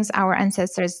many things our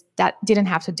ancestors that didn't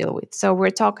have to deal with. So, we're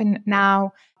talking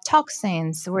now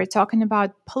toxins, we're talking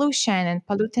about pollution and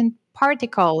pollutant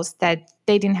particles that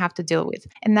they didn't have to deal with.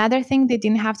 Another thing they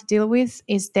didn't have to deal with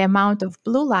is the amount of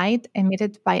blue light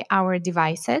emitted by our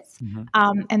devices, Hmm.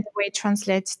 and the way it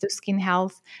translates to skin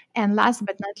health. And last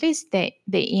but not least, the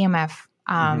EMF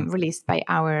Hmm. released by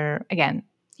our, again,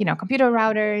 computer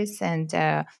routers and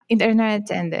internet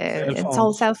Cell and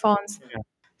phones. cell phones. Yeah.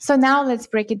 So now let's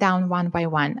break it down one by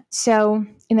one. So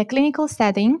in a clinical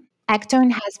setting,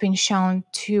 Actone has been shown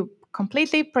to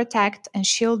completely protect and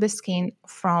shield the skin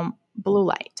from blue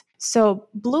light. So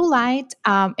blue light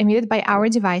emitted by our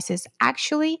devices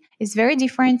actually is very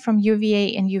different from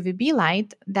UVA and UVB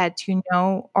light that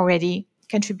already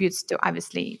contributes to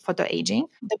obviously photoaging.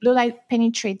 The blue light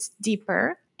penetrates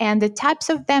deeper, and the types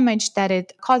of damage that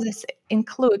it causes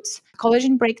includes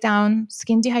collagen breakdown,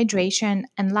 skin dehydration,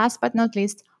 and last but not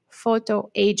least,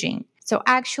 photoaging. So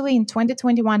actually in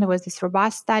 2021, there was this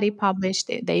robust study published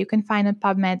that you can find on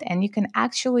PubMed, and you can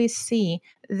actually see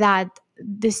that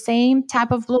the same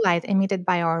type of blue light emitted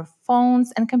by our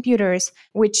phones and computers,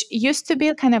 which used to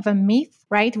be kind of a myth,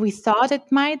 right? We thought it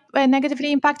might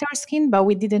negatively impact our skin, but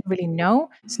we didn't really know.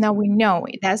 So now we know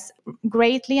it does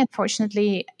greatly,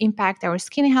 unfortunately, impact our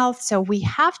skin health. So we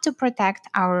have to protect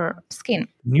our skin.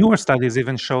 Newer studies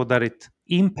even show that it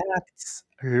impacts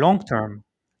long term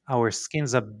our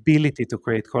skin's ability to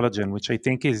create collagen, which I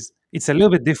think is it's a little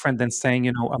bit different than saying,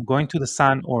 I'm going to the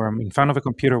sun or I'm in front of a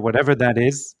computer, whatever that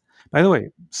is. By the way,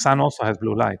 sun also has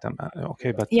blue light,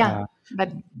 okay, Yeah, but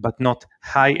but not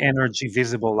high energy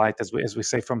visible light as we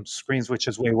say from screens, which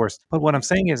is way worse. But what I'm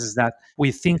saying is that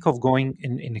we think of going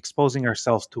in exposing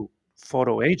ourselves to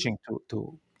photo aging,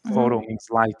 to photo mhm. means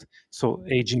light, so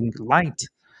aging light,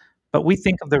 but we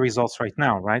think of the results right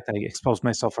now, right? I exposed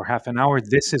myself for half an hour.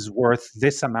 This is worth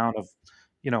this amount of,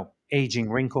 aging,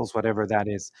 wrinkles, whatever that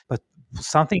is. But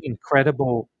something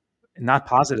incredible, not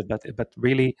positive, but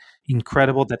really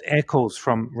incredible that echoes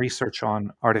from research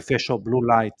on artificial blue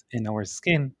light in our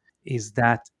skin is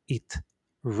that it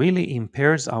really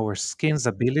impairs our skin's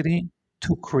ability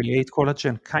to create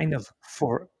collagen kind of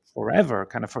for forever,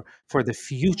 kind of for the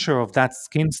future of that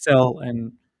skin cell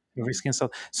and every skin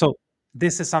cell. So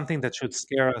this is something that should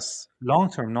scare us long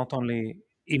term, not only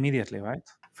immediately, right?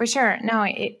 For sure. No,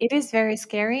 it is very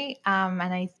scary. And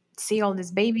I see all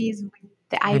these babies with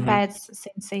the Hmm. iPads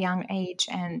since a young age.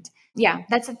 And yeah,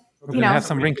 that's a, We're you going to know, have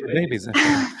some wrinkled babies,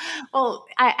 actually. well,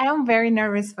 I am very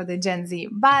nervous for the Gen Z,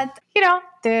 but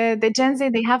the Gen Z,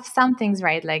 they have some things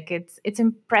right. Like it's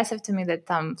impressive to me that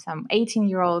some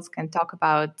 18-year-olds can talk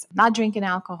about not drinking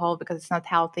alcohol because it's not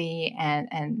healthy,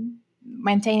 and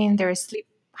maintaining their sleep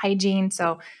hygiene.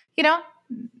 So, you know,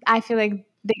 I feel like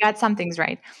they got some things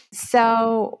right.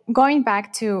 So going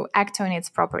back to Acto and its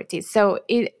properties. So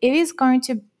it is going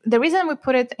to, the reason we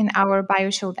put it in our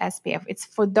BioShield SPF, it's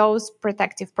for those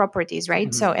protective properties, right?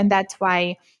 Mhm. So, and that's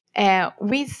why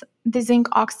with the zinc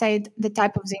oxide, the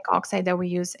type of zinc oxide that we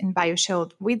use in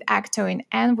BioShield with Actoin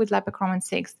and with Lepichromin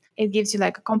 6, it gives you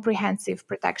like a comprehensive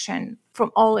protection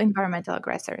from all environmental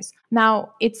aggressors.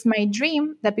 Now, it's my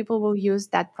dream that people will use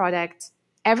that product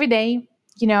every day,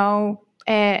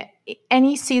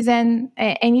 any season,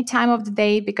 any time of the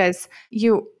day, because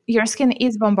your skin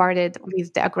is bombarded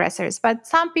with the aggressors. But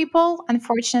some people,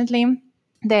 unfortunately,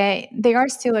 they are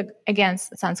still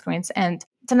against sunscreens, and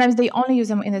sometimes they only use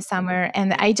them in the summer.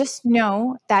 And I just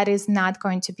know that is not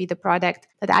going to be the product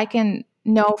that I can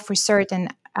know for certain.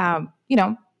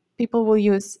 People will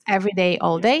use every day,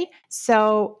 all day.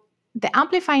 So the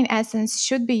amplifying essence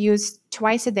should be used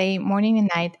twice a day, morning and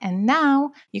night. And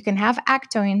now you can have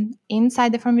Actoin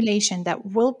inside the formulation that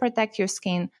will protect your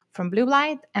skin from blue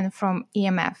light and from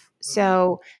EMF.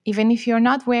 So even if you're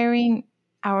not wearing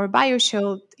our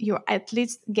BioShield, you at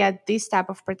least get this type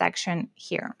of protection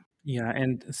here. Yeah,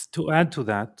 and to add to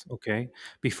that, okay,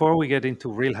 before we get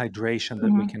into real hydration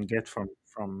that we Mhm. can get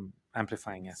from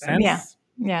amplifying Yeah, essence,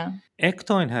 yeah.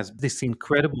 Ectoin has this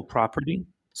incredible property.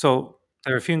 So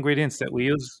there are a few ingredients that we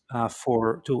use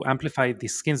for to amplify the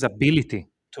skin's ability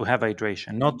to have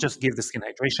hydration, not just give the skin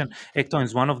hydration. Ectoin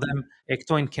is one of them.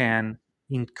 Ectoin can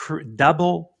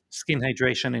double skin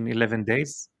hydration in 11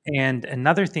 days. And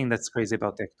another thing that's crazy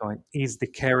about Ectoin is the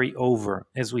carryover,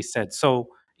 as we said. So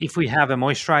if we have a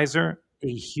moisturizer,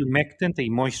 a humectant, a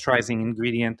moisturizing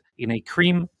ingredient in a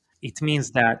cream, it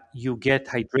means that you get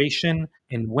hydration,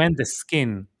 and when the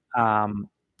skin,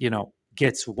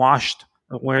 gets washed,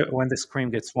 when the cream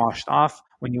gets washed off,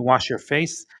 when you wash your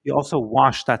face, you also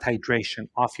wash that hydration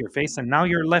off your face, and now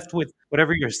you're left with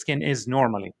whatever your skin is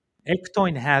normally.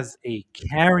 Ectoin has a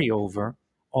carryover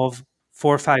of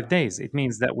 4 or 5 days. It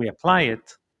means that we apply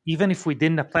it. Even if we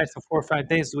didn't apply it for 4 or 5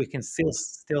 days, we can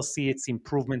still see its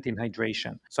improvement in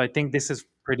hydration. So I think this is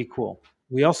pretty cool.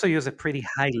 We also use a pretty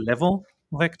high level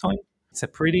of ectoin. It's a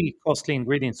pretty costly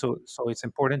ingredient, so it's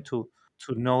important to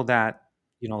know that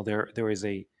there is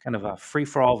a kind of a free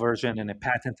for all version and a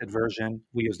patented version.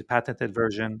 We use the patented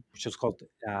version, which is called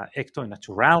Ecto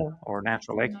Natural or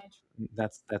Natural Ecto.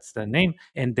 That's the name.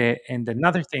 And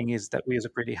another thing is that we use a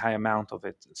pretty high amount of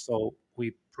it, so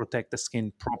we protect the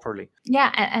skin properly.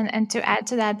 Yeah, and to add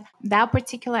to that, that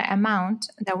particular amount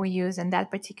that we use and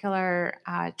that particular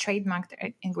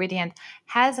trademarked ingredient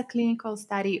has a clinical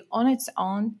study on its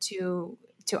own to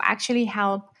actually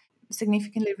help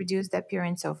significantly reduce the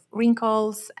appearance of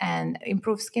wrinkles and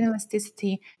improve skin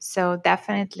elasticity. So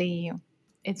definitely,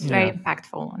 it's very Yeah.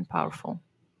 impactful and powerful.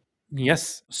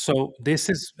 Yes. So this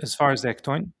is as far as the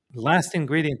ectoin. Last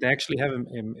ingredient, I actually have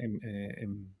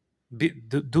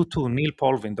due to Neil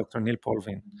Polvin, Dr. Neil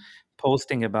Polvin,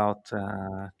 posting about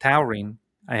taurine.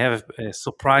 I have a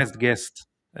surprised guest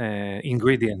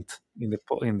ingredient in the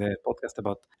podcast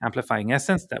about amplifying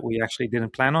essence that we actually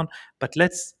didn't plan on. But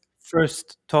let's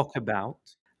first talk about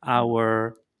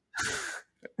our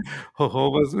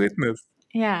Jehovah's Witness.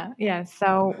 Yeah, yeah.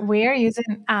 So we're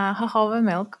using jojoba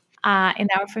milk in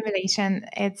our formulation.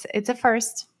 It's a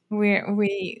first.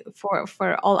 We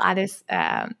for all others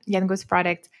Yangus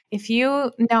product. If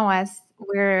you know us,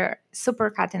 we're super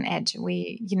cutting edge.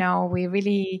 We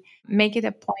really make it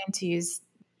a point to use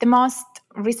the most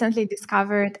recently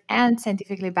discovered and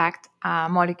scientifically backed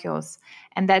molecules,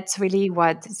 and that's really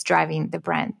what's driving the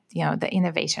brand. The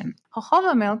innovation.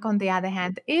 Jojoba milk, on the other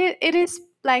hand, it is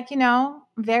like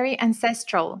very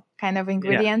ancestral kind of Yeah,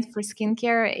 ingredient for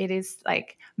skincare. It is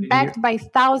like been, u- backed by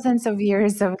thousands of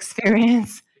years of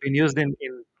experience. been used in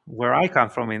where I come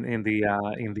from in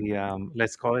the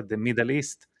let's call it the Middle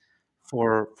East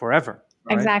for forever,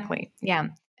 right? Exactly. Yeah.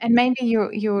 And maybe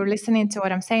you're listening to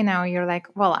what I'm saying now. You're like,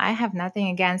 well, I have nothing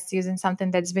against using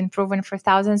something that's been proven for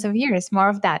thousands of years. More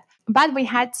of that. But we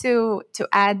had to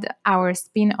add our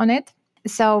spin on it.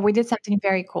 So we did something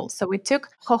very cool. So we took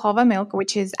jojoba milk,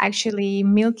 which is actually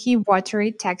milky,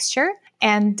 watery texture,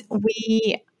 and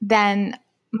we then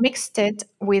mixed it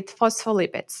with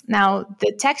phospholipids. Now,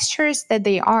 the textures that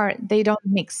they don't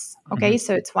mix. Okay, Mhm.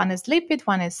 so it's one is lipid,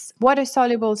 one is water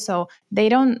soluble. So they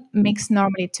don't mix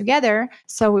normally together.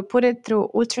 So we put it through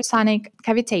ultrasonic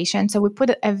cavitation. So we put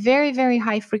a very, very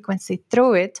high frequency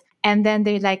through it. And then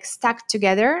they like stuck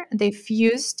together, they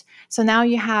fused. So now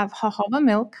you have jojoba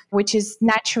milk, which is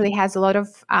naturally has a lot of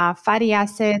fatty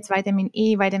acids, vitamin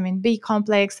E, vitamin B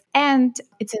complex, and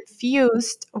it's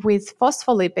infused with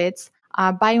phospholipids,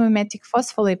 biomimetic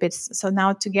phospholipids. So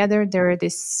now together there are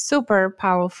these super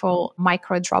powerful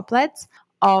micro droplets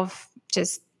of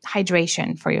just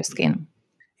hydration for your skin.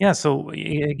 Yeah. So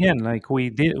again, like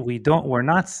we're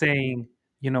not saying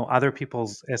other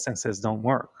people's essences don't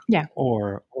work, Yeah.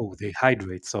 or they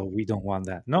hydrate, so we don't want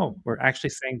that. No, we're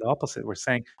actually saying the opposite. We're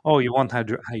saying, oh, you want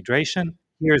hydration?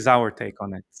 Here's our take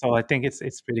on it. So I think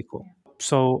it's pretty cool.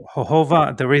 So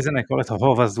Jehovah, the reason I call it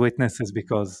Jehovah's Witness is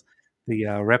because the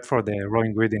rep for the raw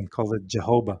ingredient calls it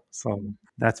Jehovah. So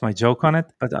that's my joke on it.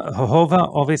 But Jehovah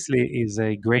obviously is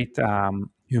a great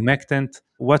humectant.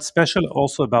 What's special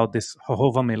also about this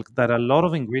Jehovah milk that a lot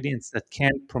of ingredients that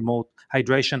can promote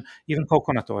hydration, even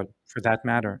coconut oil for that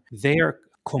matter, they are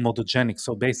comedogenic.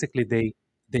 So basically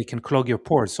they can clog your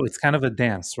pores. So it's kind of a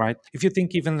dance, right? If you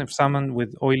think even if someone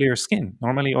with oilier skin,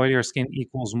 normally oilier skin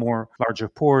equals more larger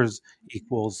pores,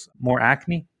 equals more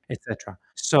acne, etc.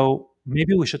 So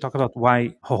maybe we should talk about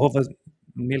why jojoba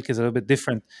milk is a little bit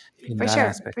different in For that sure,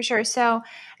 aspect. for sure. So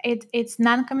it's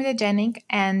non-comedogenic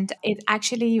and it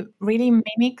actually really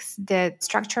mimics the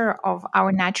structure of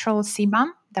our natural sebum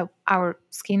that our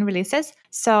skin releases.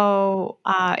 So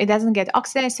it doesn't get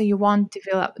oxidized, so you won't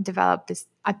develop this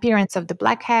appearance of the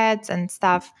blackheads and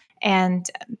stuff. And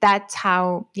that's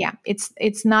how, yeah,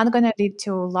 it's not going to lead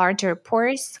to larger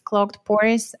pores, clogged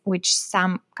pores, which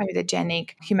some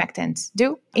comedogenic humectants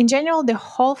do. In general, the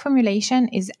whole formulation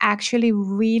is actually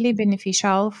really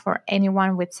beneficial for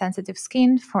anyone with sensitive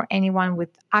skin, for anyone with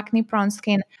acne prone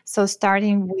skin. So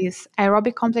starting with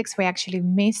aerobic complex, we actually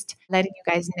missed letting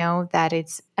you guys know that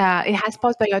it has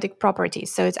postbiotic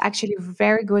properties. So it's actually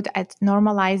very good at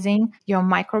normalizing your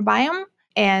microbiome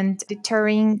and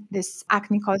deterring this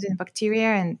acne causing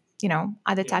bacteria and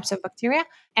other Yeah. types of bacteria.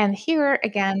 And here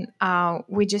again,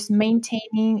 we're just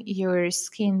maintaining your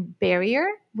skin barrier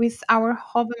with our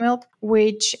jojoba milk,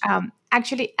 which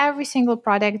actually every single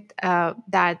product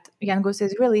that Young Goose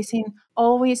is releasing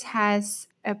always has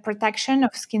a protection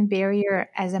of skin barrier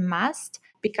as a must,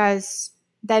 because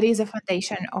that is a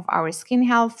foundation of our skin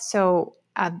health. So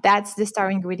that's the star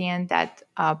ingredient that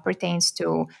pertains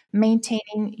to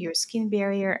maintaining your skin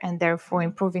barrier and therefore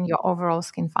improving your overall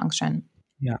skin function.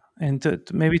 Yeah, and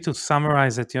maybe to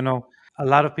summarize it, a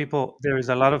lot of people, there is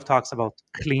a lot of talks about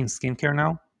clean skincare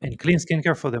now, and clean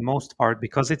skincare for the most part,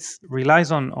 because it's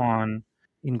relies on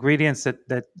ingredients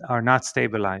that are not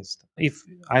stabilized. If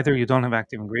either you don't have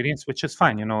active ingredients, which is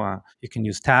fine, you can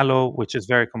use tallow, which is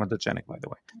very comedogenic, by the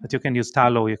way. But you can use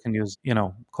tallow, you can use,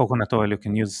 coconut oil, you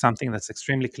can use something that's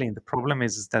extremely clean. The problem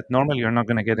is that normally you're not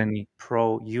going to get any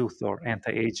pro youth or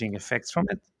anti-aging effects from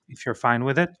it. If you're fine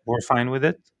with it, we're fine with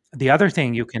it. The other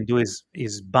thing you can do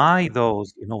is buy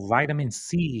those, vitamin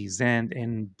C's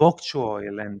and bok choy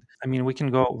oil, and I mean we can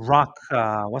go rock,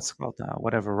 what's it called,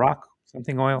 whatever, rock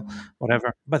something oil,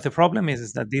 whatever. But the problem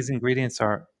is that these ingredients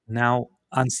are now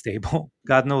unstable.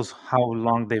 God knows how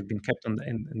long they've been kept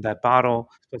in that bottle.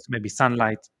 So it's maybe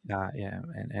sunlight, yeah,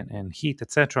 and heat,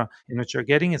 etc. And what you're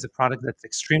getting is a product that's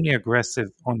extremely aggressive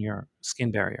on your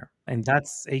skin barrier, and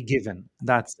that's a given.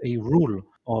 That's a rule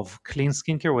of clean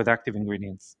skincare with active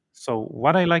ingredients. So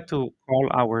what I like to call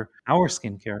our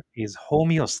skincare is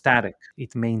homeostatic.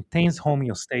 It maintains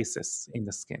homeostasis in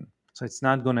the skin. So it's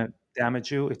not going to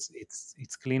damage you.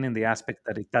 It's clean in the aspect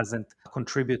that it doesn't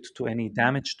contribute to any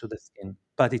damage to the skin,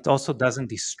 but it also doesn't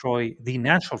destroy the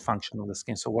natural function of the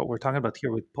skin. So what we're talking about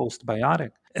here with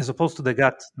postbiotic, as opposed to the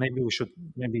gut,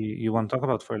 maybe you want to talk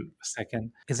about for a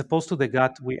second. As opposed to the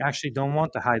gut, we actually don't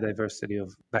want a high diversity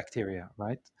of bacteria,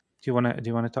 right? Do you want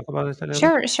to talk about it a little bit?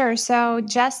 Sure, sure. So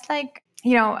just like, a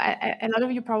lot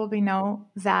of you probably know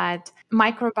that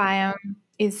microbiome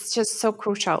is just so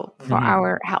crucial for Hmm.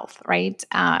 our health, right?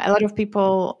 A lot of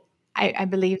people, I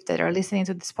believe, that are listening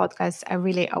to this podcast are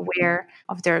really aware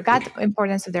of their gut,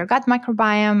 importance of their gut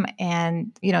microbiome,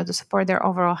 and, to support their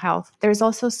overall health. There's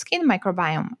also skin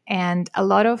microbiome, and a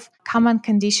lot of common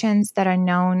conditions that are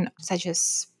known, such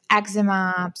as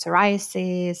eczema,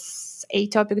 psoriasis,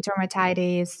 atopic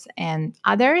dermatitis, and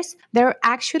others, they're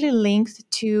actually linked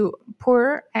to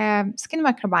poor skin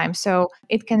microbiome. So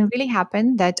it can really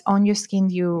happen that on your skin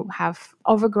you have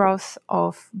overgrowth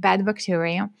of bad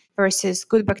bacteria versus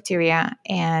good bacteria,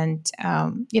 and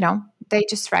they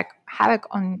just wreak havoc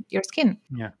on your skin.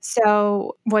 Yeah.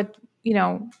 So what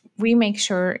we make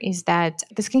sure is that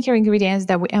the skincare ingredients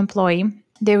that we employ,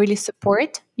 they really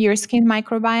support your skin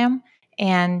microbiome.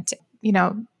 And,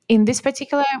 in this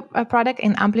particular product,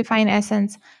 in Amplifying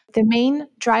Essence, the main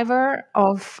driver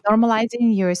of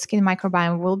normalizing your skin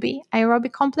microbiome will be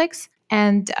aerobic complex.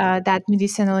 And that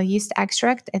medicinal yeast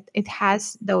extract, it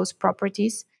has those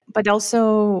properties, but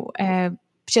also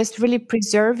just really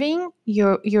preserving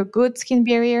your good skin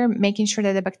barrier, making sure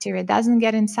that the bacteria doesn't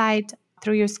get inside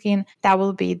through your skin. That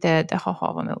will be the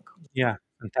jojoba milk. Yeah,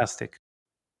 fantastic.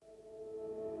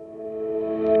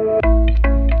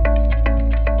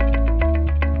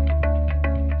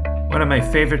 One of my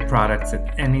favorite products,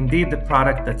 and indeed the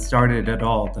product that started it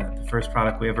all, the first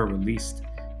product we ever released,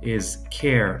 is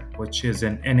Care, which is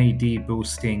an NAD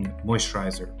boosting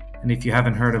moisturizer. And if you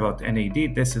haven't heard about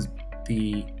NAD, this is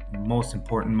the most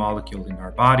important molecule in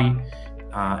our body,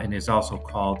 and is also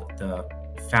called the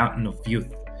fountain of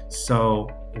youth. So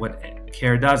what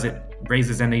Care does, it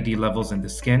raises NAD levels in the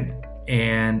skin.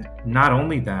 And not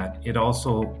only that, it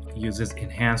also uses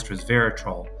enhanced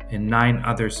resveratrol and 9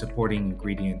 other supporting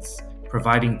ingredients,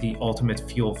 providing the ultimate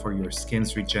fuel for your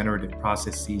skin's regenerative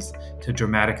processes to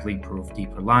dramatically improve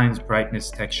deeper lines, brightness,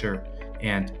 texture,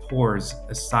 and pores,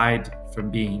 aside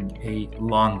from being a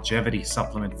longevity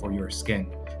supplement for your skin,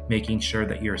 making sure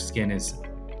that your skin is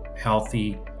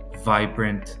healthy,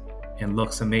 vibrant, and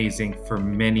looks amazing for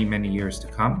many, many years to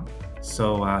come.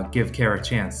 So give Care a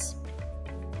chance.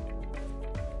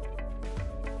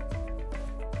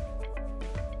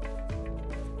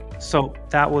 So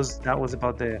that was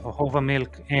about the jojoba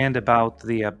milk and about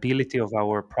the ability of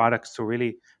our products to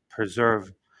really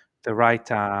preserve the right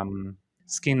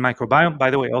skin microbiome.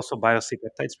 By the way, also BioC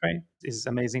peptide spray is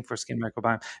amazing for skin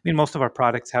microbiome. I mean, most of our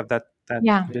products have that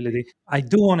Yeah. ability. I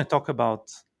do want to talk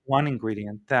about one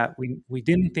ingredient that we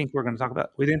didn't think we are going to talk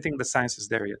about. We didn't think the science is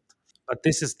there yet, but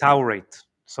this is taurate.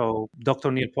 So Dr.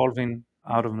 Neil Polvin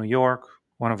out of New York,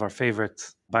 one of our favorite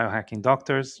biohacking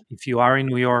doctors. If you are in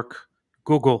New York,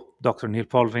 Google Dr. Neil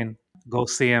Polvin, go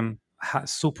see him.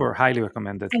 Super highly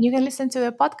recommended. And you can listen to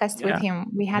the podcast with Yeah, him.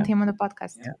 We yeah, had him on the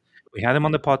podcast. yeah. We had him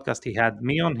on the podcast. He had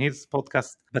me on his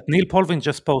podcast. But Neil Polvin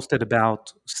just posted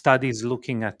about studies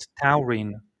looking at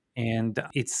taurine and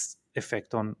its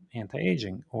effect on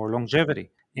anti-aging or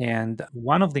longevity. And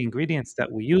one of the ingredients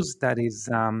that we use that is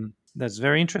that's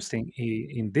very interesting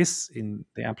in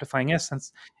the amplifying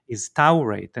essence is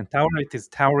taurate, and taurate is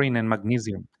taurine and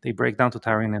magnesium. They break down to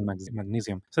taurine and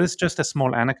magnesium. So this is just a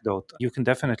small anecdote. You can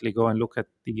definitely go and look at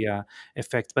the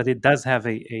effects, but it does have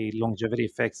a longevity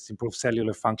effects, improve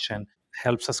cellular function,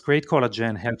 helps us create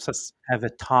collagen, helps us have a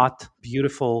taut,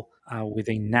 beautiful, with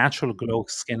a natural glow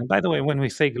skin. And by the way, when we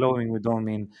say glowing, we don't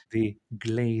mean the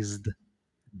glazed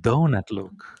donut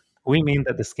look. We mean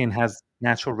that the skin has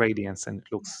natural radiance and it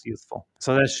looks youthful.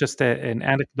 So that's just an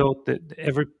anecdote that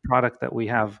every product that we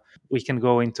have, we can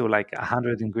go into like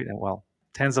 100 ingredients, well,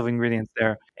 tens of ingredients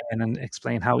there, and then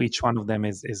explain how each one of them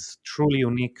is truly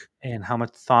unique and how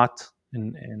much thought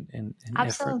and effort.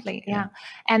 Absolutely, Yeah. yeah.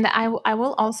 And I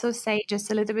will also say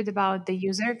just a little bit about the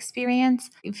user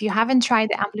experience. If you haven't tried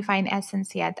the Amplifying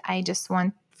Essence yet, I just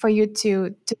want for you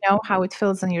to know how it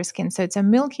feels on your skin. So it's a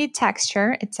milky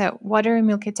texture. It's a watery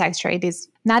milky texture. It is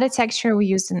not a texture we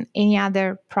used in any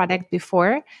other product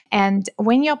before. And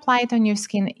when you apply it on your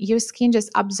skin just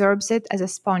absorbs it as a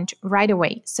sponge right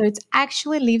away. So it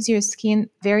actually leaves your skin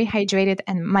very hydrated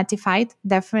and mattified.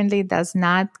 Definitely does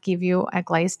not give you a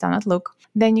glazed donut look.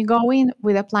 Then you go in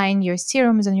with applying your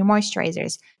serums and your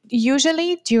moisturizers.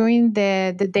 Usually during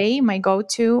the day, my go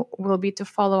to will be to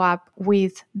follow up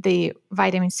with the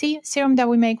vitamin C serum that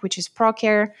we make, which is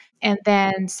ProCare. And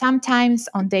then sometimes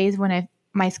on days when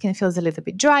my skin feels a little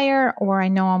bit drier, or I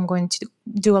know I'm going to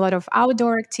do a lot of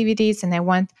outdoor activities and I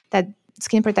want that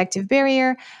skin protective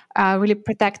barrier really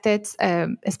protected,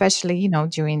 especially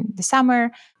during the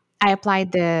summer, I apply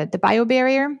the bio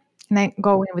barrier and I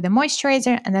go in with the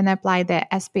moisturizer and then I apply the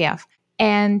SPF.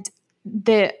 And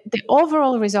the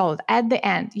overall result at the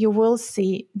end, you will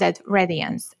see that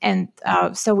radiance. And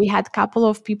so we had a couple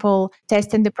of people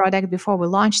testing the product before we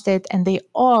launched it, and they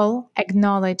all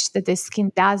acknowledged that the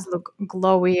skin does look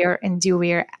glowier and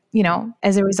dewier,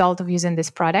 as a result of using this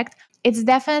product. It's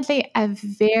definitely a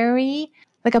very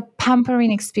like a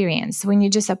pampering experience when you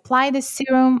just apply the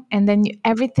serum and then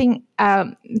everything,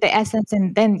 the essence,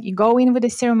 and then you go in with the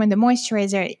serum and the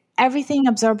moisturizer. Everything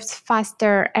absorbs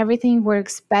faster, everything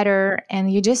works better,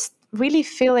 and you just really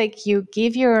feel like you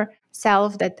give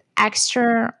yourself that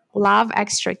extra love,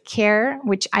 extra care,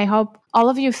 which I hope all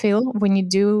of you feel when you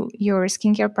do your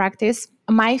skincare practice.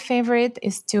 My favorite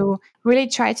is to really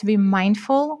try to be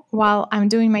mindful while I'm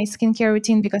doing my skincare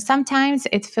routine, because sometimes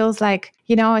it feels like,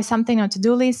 it's something on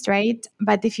to-do list, right?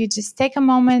 But if you just take a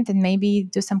moment and maybe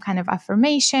do some kind of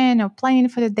affirmation or planning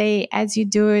for the day as you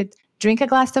do it, drink a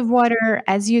glass of water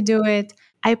as you do it,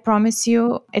 I promise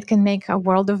you it can make a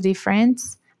world of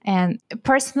difference. And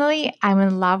personally, I'm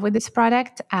in love with this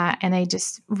product, and I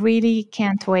just really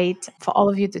can't wait for all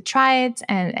of you to try it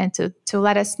and to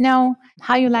let us know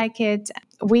how you like it.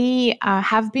 We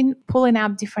have been pulling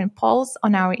up different polls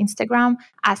on our Instagram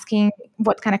asking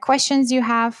what kind of questions you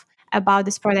have about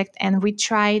this product, and we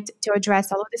tried to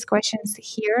address all of these questions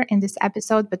here in this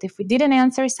episode. But if we didn't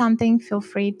answer something, feel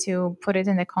free to put it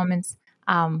in the comments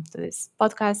to this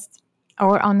podcast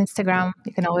or on Instagram.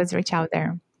 You can always reach out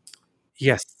there.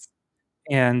 Yes.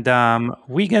 And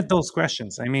we get those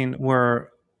questions. I mean, we're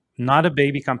not a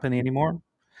baby company anymore,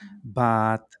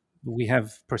 but we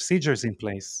have procedures in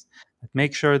place that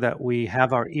make sure that we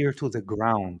have our ear to the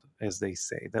ground, as they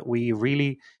say, that we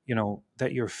really,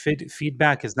 that your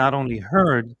feedback is not only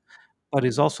heard, but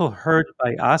is also heard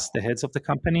by us, the heads of the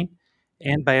company,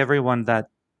 and by everyone that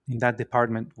in that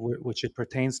department which it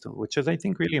pertains to, which is, I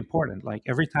think, really important. Like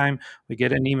every time we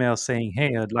get an email saying,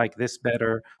 "Hey, I'd like this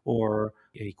better," or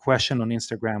a question on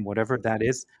Instagram, whatever that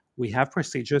is, we have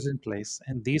procedures in place,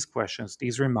 and these questions,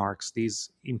 these remarks, these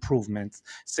improvements,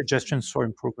 suggestions for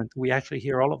improvement, we actually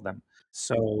hear all of them.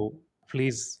 So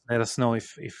please let us know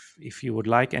if you would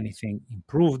like anything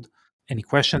improved, any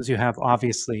questions you have.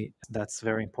 Obviously, that's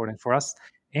very important for us.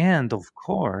 And of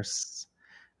course,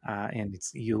 and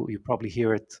it's you probably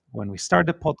hear it when we start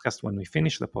the podcast, when we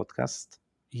finish the podcast,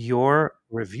 your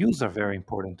reviews are very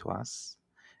important to us.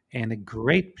 And a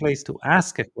great place to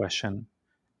ask a question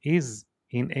is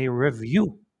in a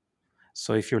review.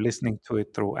 So if you're listening to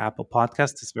it through Apple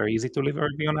Podcasts, it's very easy to leave a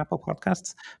review on Apple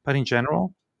Podcasts. But in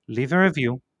general, leave a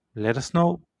review. Let us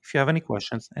know if you have any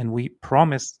questions, and we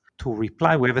promise to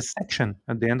reply. We have a section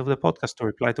at the end of the podcast to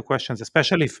reply to questions,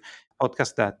 especially if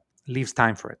podcast that leaves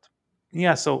time for it.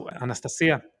 Yeah. So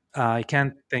Anastasia, I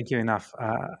can't thank you enough.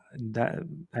 That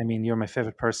I mean, you're my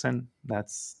favorite person.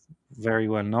 That's very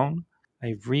well known.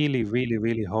 I really, really,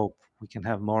 really hope we can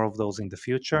have more of those in the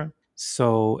future.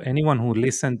 So anyone who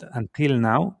listened until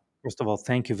now, first of all,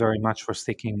 thank you very much for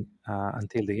sticking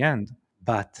until the end.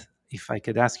 But if I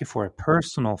could ask you for a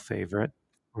personal favorite,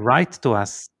 write to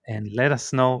us and let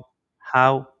us know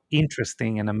how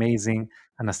interesting and amazing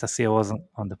Anastasia was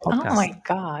on the Oh podcast. my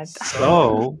God.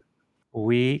 So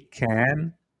we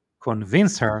can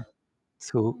convince her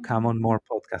to come on more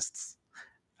podcasts.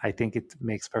 I think it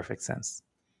makes perfect sense.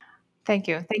 Thank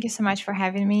you. Thank you so much for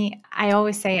having me. I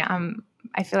always say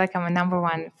I feel like I'm a number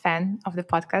one fan of the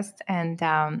podcast. And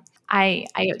I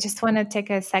just want to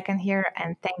take a second here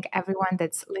and thank everyone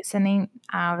that's listening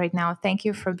right now. Thank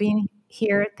you for being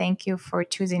here. Thank you for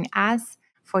choosing us,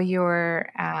 for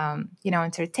your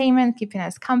entertainment, keeping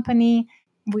us company.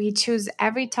 We choose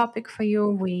every topic for you.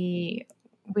 We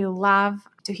love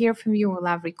to hear from you. We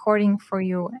love recording for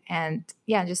you. And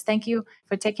yeah, just thank you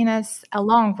for taking us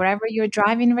along wherever you're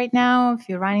driving right now. If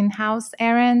you're running house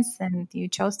errands and you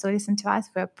chose to listen to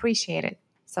us, we appreciate it.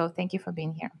 So thank you for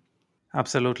being here.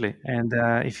 Absolutely. And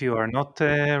if you are not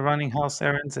running house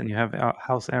errands and you have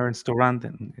house errands to run,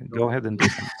 then go ahead and do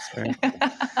them. It's very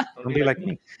important. Don't be like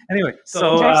me. Anyway,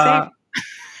 so Drive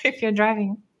safe if you're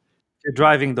driving. if you're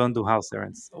driving, don't do house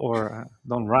errands or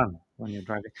don't run when you're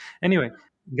driving. Anyway,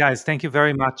 guys, thank you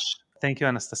very much. Thank you,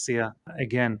 Anastasia.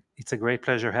 Again, it's a great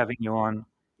pleasure having you on.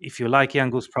 If you like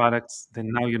Young Goose products, then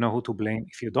now you know who to blame.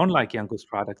 If you don't like Young Goose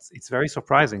products, it's very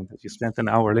surprising that you spent an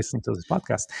hour listening to this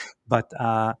podcast, but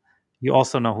you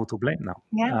also know who to blame now.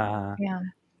 Yeah. Yeah.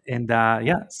 And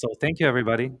yeah, so thank you,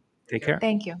 everybody. Take care.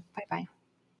 Thank you. Bye bye.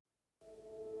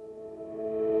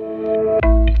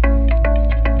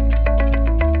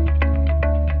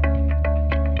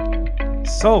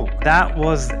 So that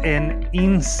was an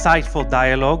insightful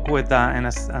dialogue with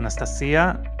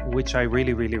Anastasia, which I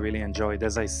really, really, really enjoyed.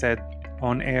 As I said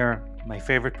on air, my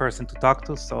favorite person to talk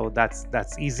to, so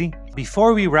that's easy.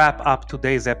 Before we wrap up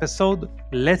today's episode,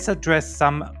 let's address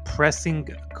some pressing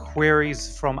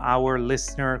queries from our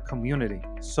listener community.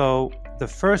 So the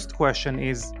first question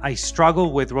is, I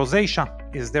struggle with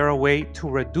rosacea. Is there a way to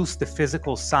reduce the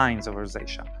physical signs of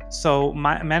rosacea? So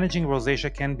managing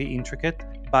rosacea can be intricate,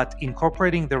 but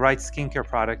incorporating the right skincare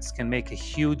products can make a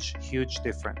huge, huge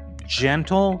difference.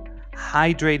 Gentle,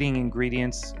 hydrating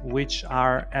ingredients, which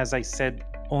are, as I said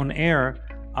on air,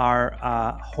 are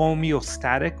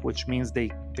homeostatic, which means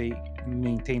they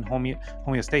maintain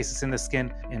homeostasis in the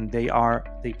skin, and they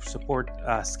support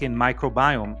skin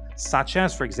microbiome, such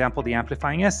as, for example, the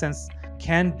Amplifying Essence,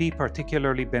 can be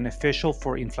particularly beneficial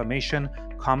for inflammation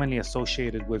commonly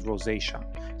associated with rosacea.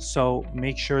 So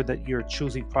make sure that you're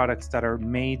choosing products that are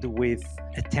made with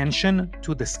attention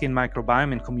to the skin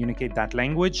microbiome and communicate that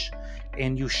language,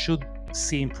 and you should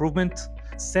see improvement.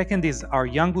 Second is, are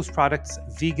Young Goose products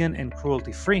vegan and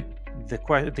cruelty-free?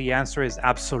 The answer is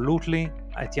absolutely.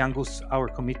 At Young Goose, our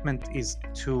commitment is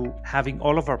to having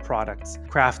all of our products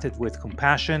crafted with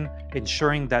compassion,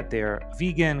 ensuring that they're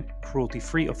vegan,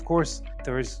 cruelty-free. Of course,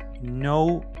 there is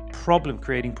no problem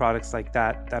creating products like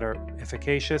that are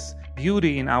efficacious.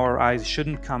 Beauty in our eyes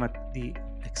shouldn't come at the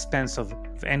expense of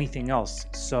anything else.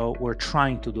 So we're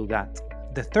trying to do that.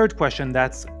 The third question,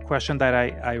 that's a question that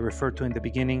I referred to in the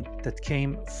beginning, that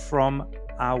came from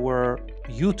our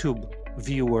YouTube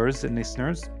viewers and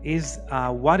listeners, is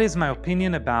what is my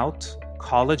opinion about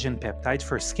collagen peptide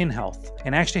for skin health?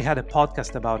 And I actually had a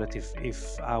podcast about it,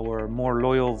 if our more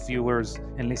loyal viewers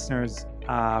and listeners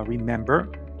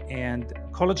remember. And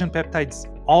collagen peptides,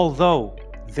 although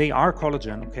they are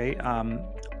collagen, okay,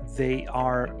 they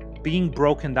are being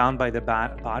broken down by the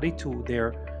body to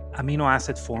their amino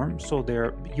acid form. So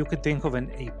you could think of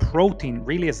a protein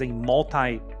really as a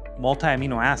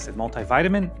multi-amino acid,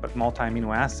 multivitamin, but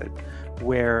multi-amino acid,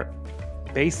 where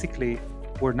basically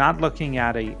we're not looking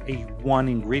at a one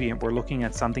ingredient, we're looking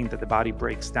at something that the body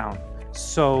breaks down.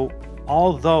 So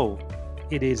although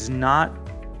it is not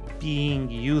being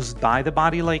used by the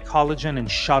body like collagen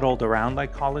and shuttled around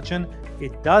like collagen,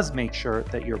 it does make sure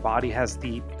that your body has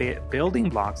the building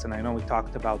blocks. And I know we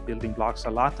talked about building blocks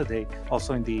a lot today,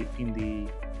 also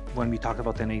when we talk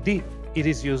about NAD. It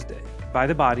is used by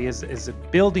the body as a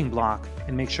building block,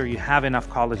 and make sure you have enough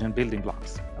collagen building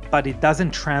blocks. But it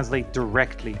doesn't translate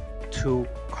directly to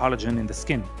collagen in the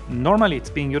skin. Normally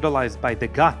it's being utilized by the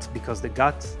gut, because the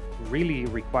gut really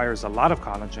requires a lot of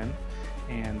collagen,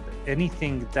 and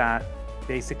anything that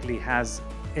basically has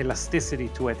elasticity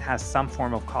to it has some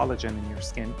form of collagen in your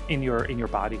skin, in your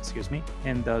body,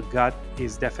 and the gut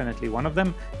is definitely one of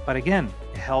them. But again,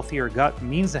 a healthier gut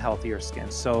means a healthier skin.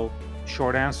 So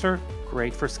short answer,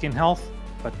 great for skin health,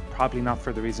 but probably not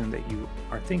for the reason that you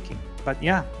are thinking. But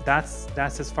yeah, that's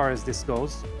as far as this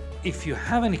goes. If you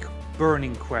have any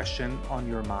burning question on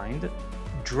your mind,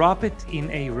 drop it in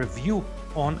a review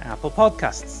on Apple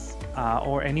Podcasts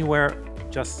or anywhere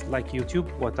just like YouTube,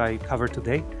 what I covered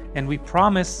today. And we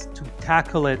promise to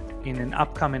tackle it in an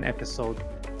upcoming episode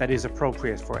that is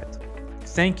appropriate for it.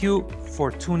 Thank you for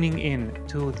tuning in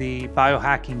to the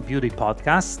Biohacking Beauty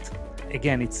Podcast.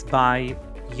 Again, it's by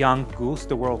Young Goose,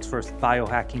 the world's first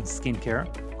biohacking skincare.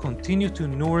 Continue to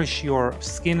nourish your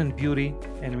skin and beauty.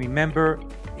 And remember,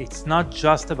 it's not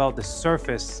just about the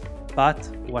surface, but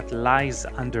what lies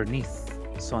underneath.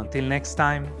 So until next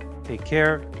time, take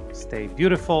care, stay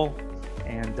beautiful,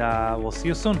 and we'll see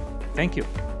you soon. Thank you.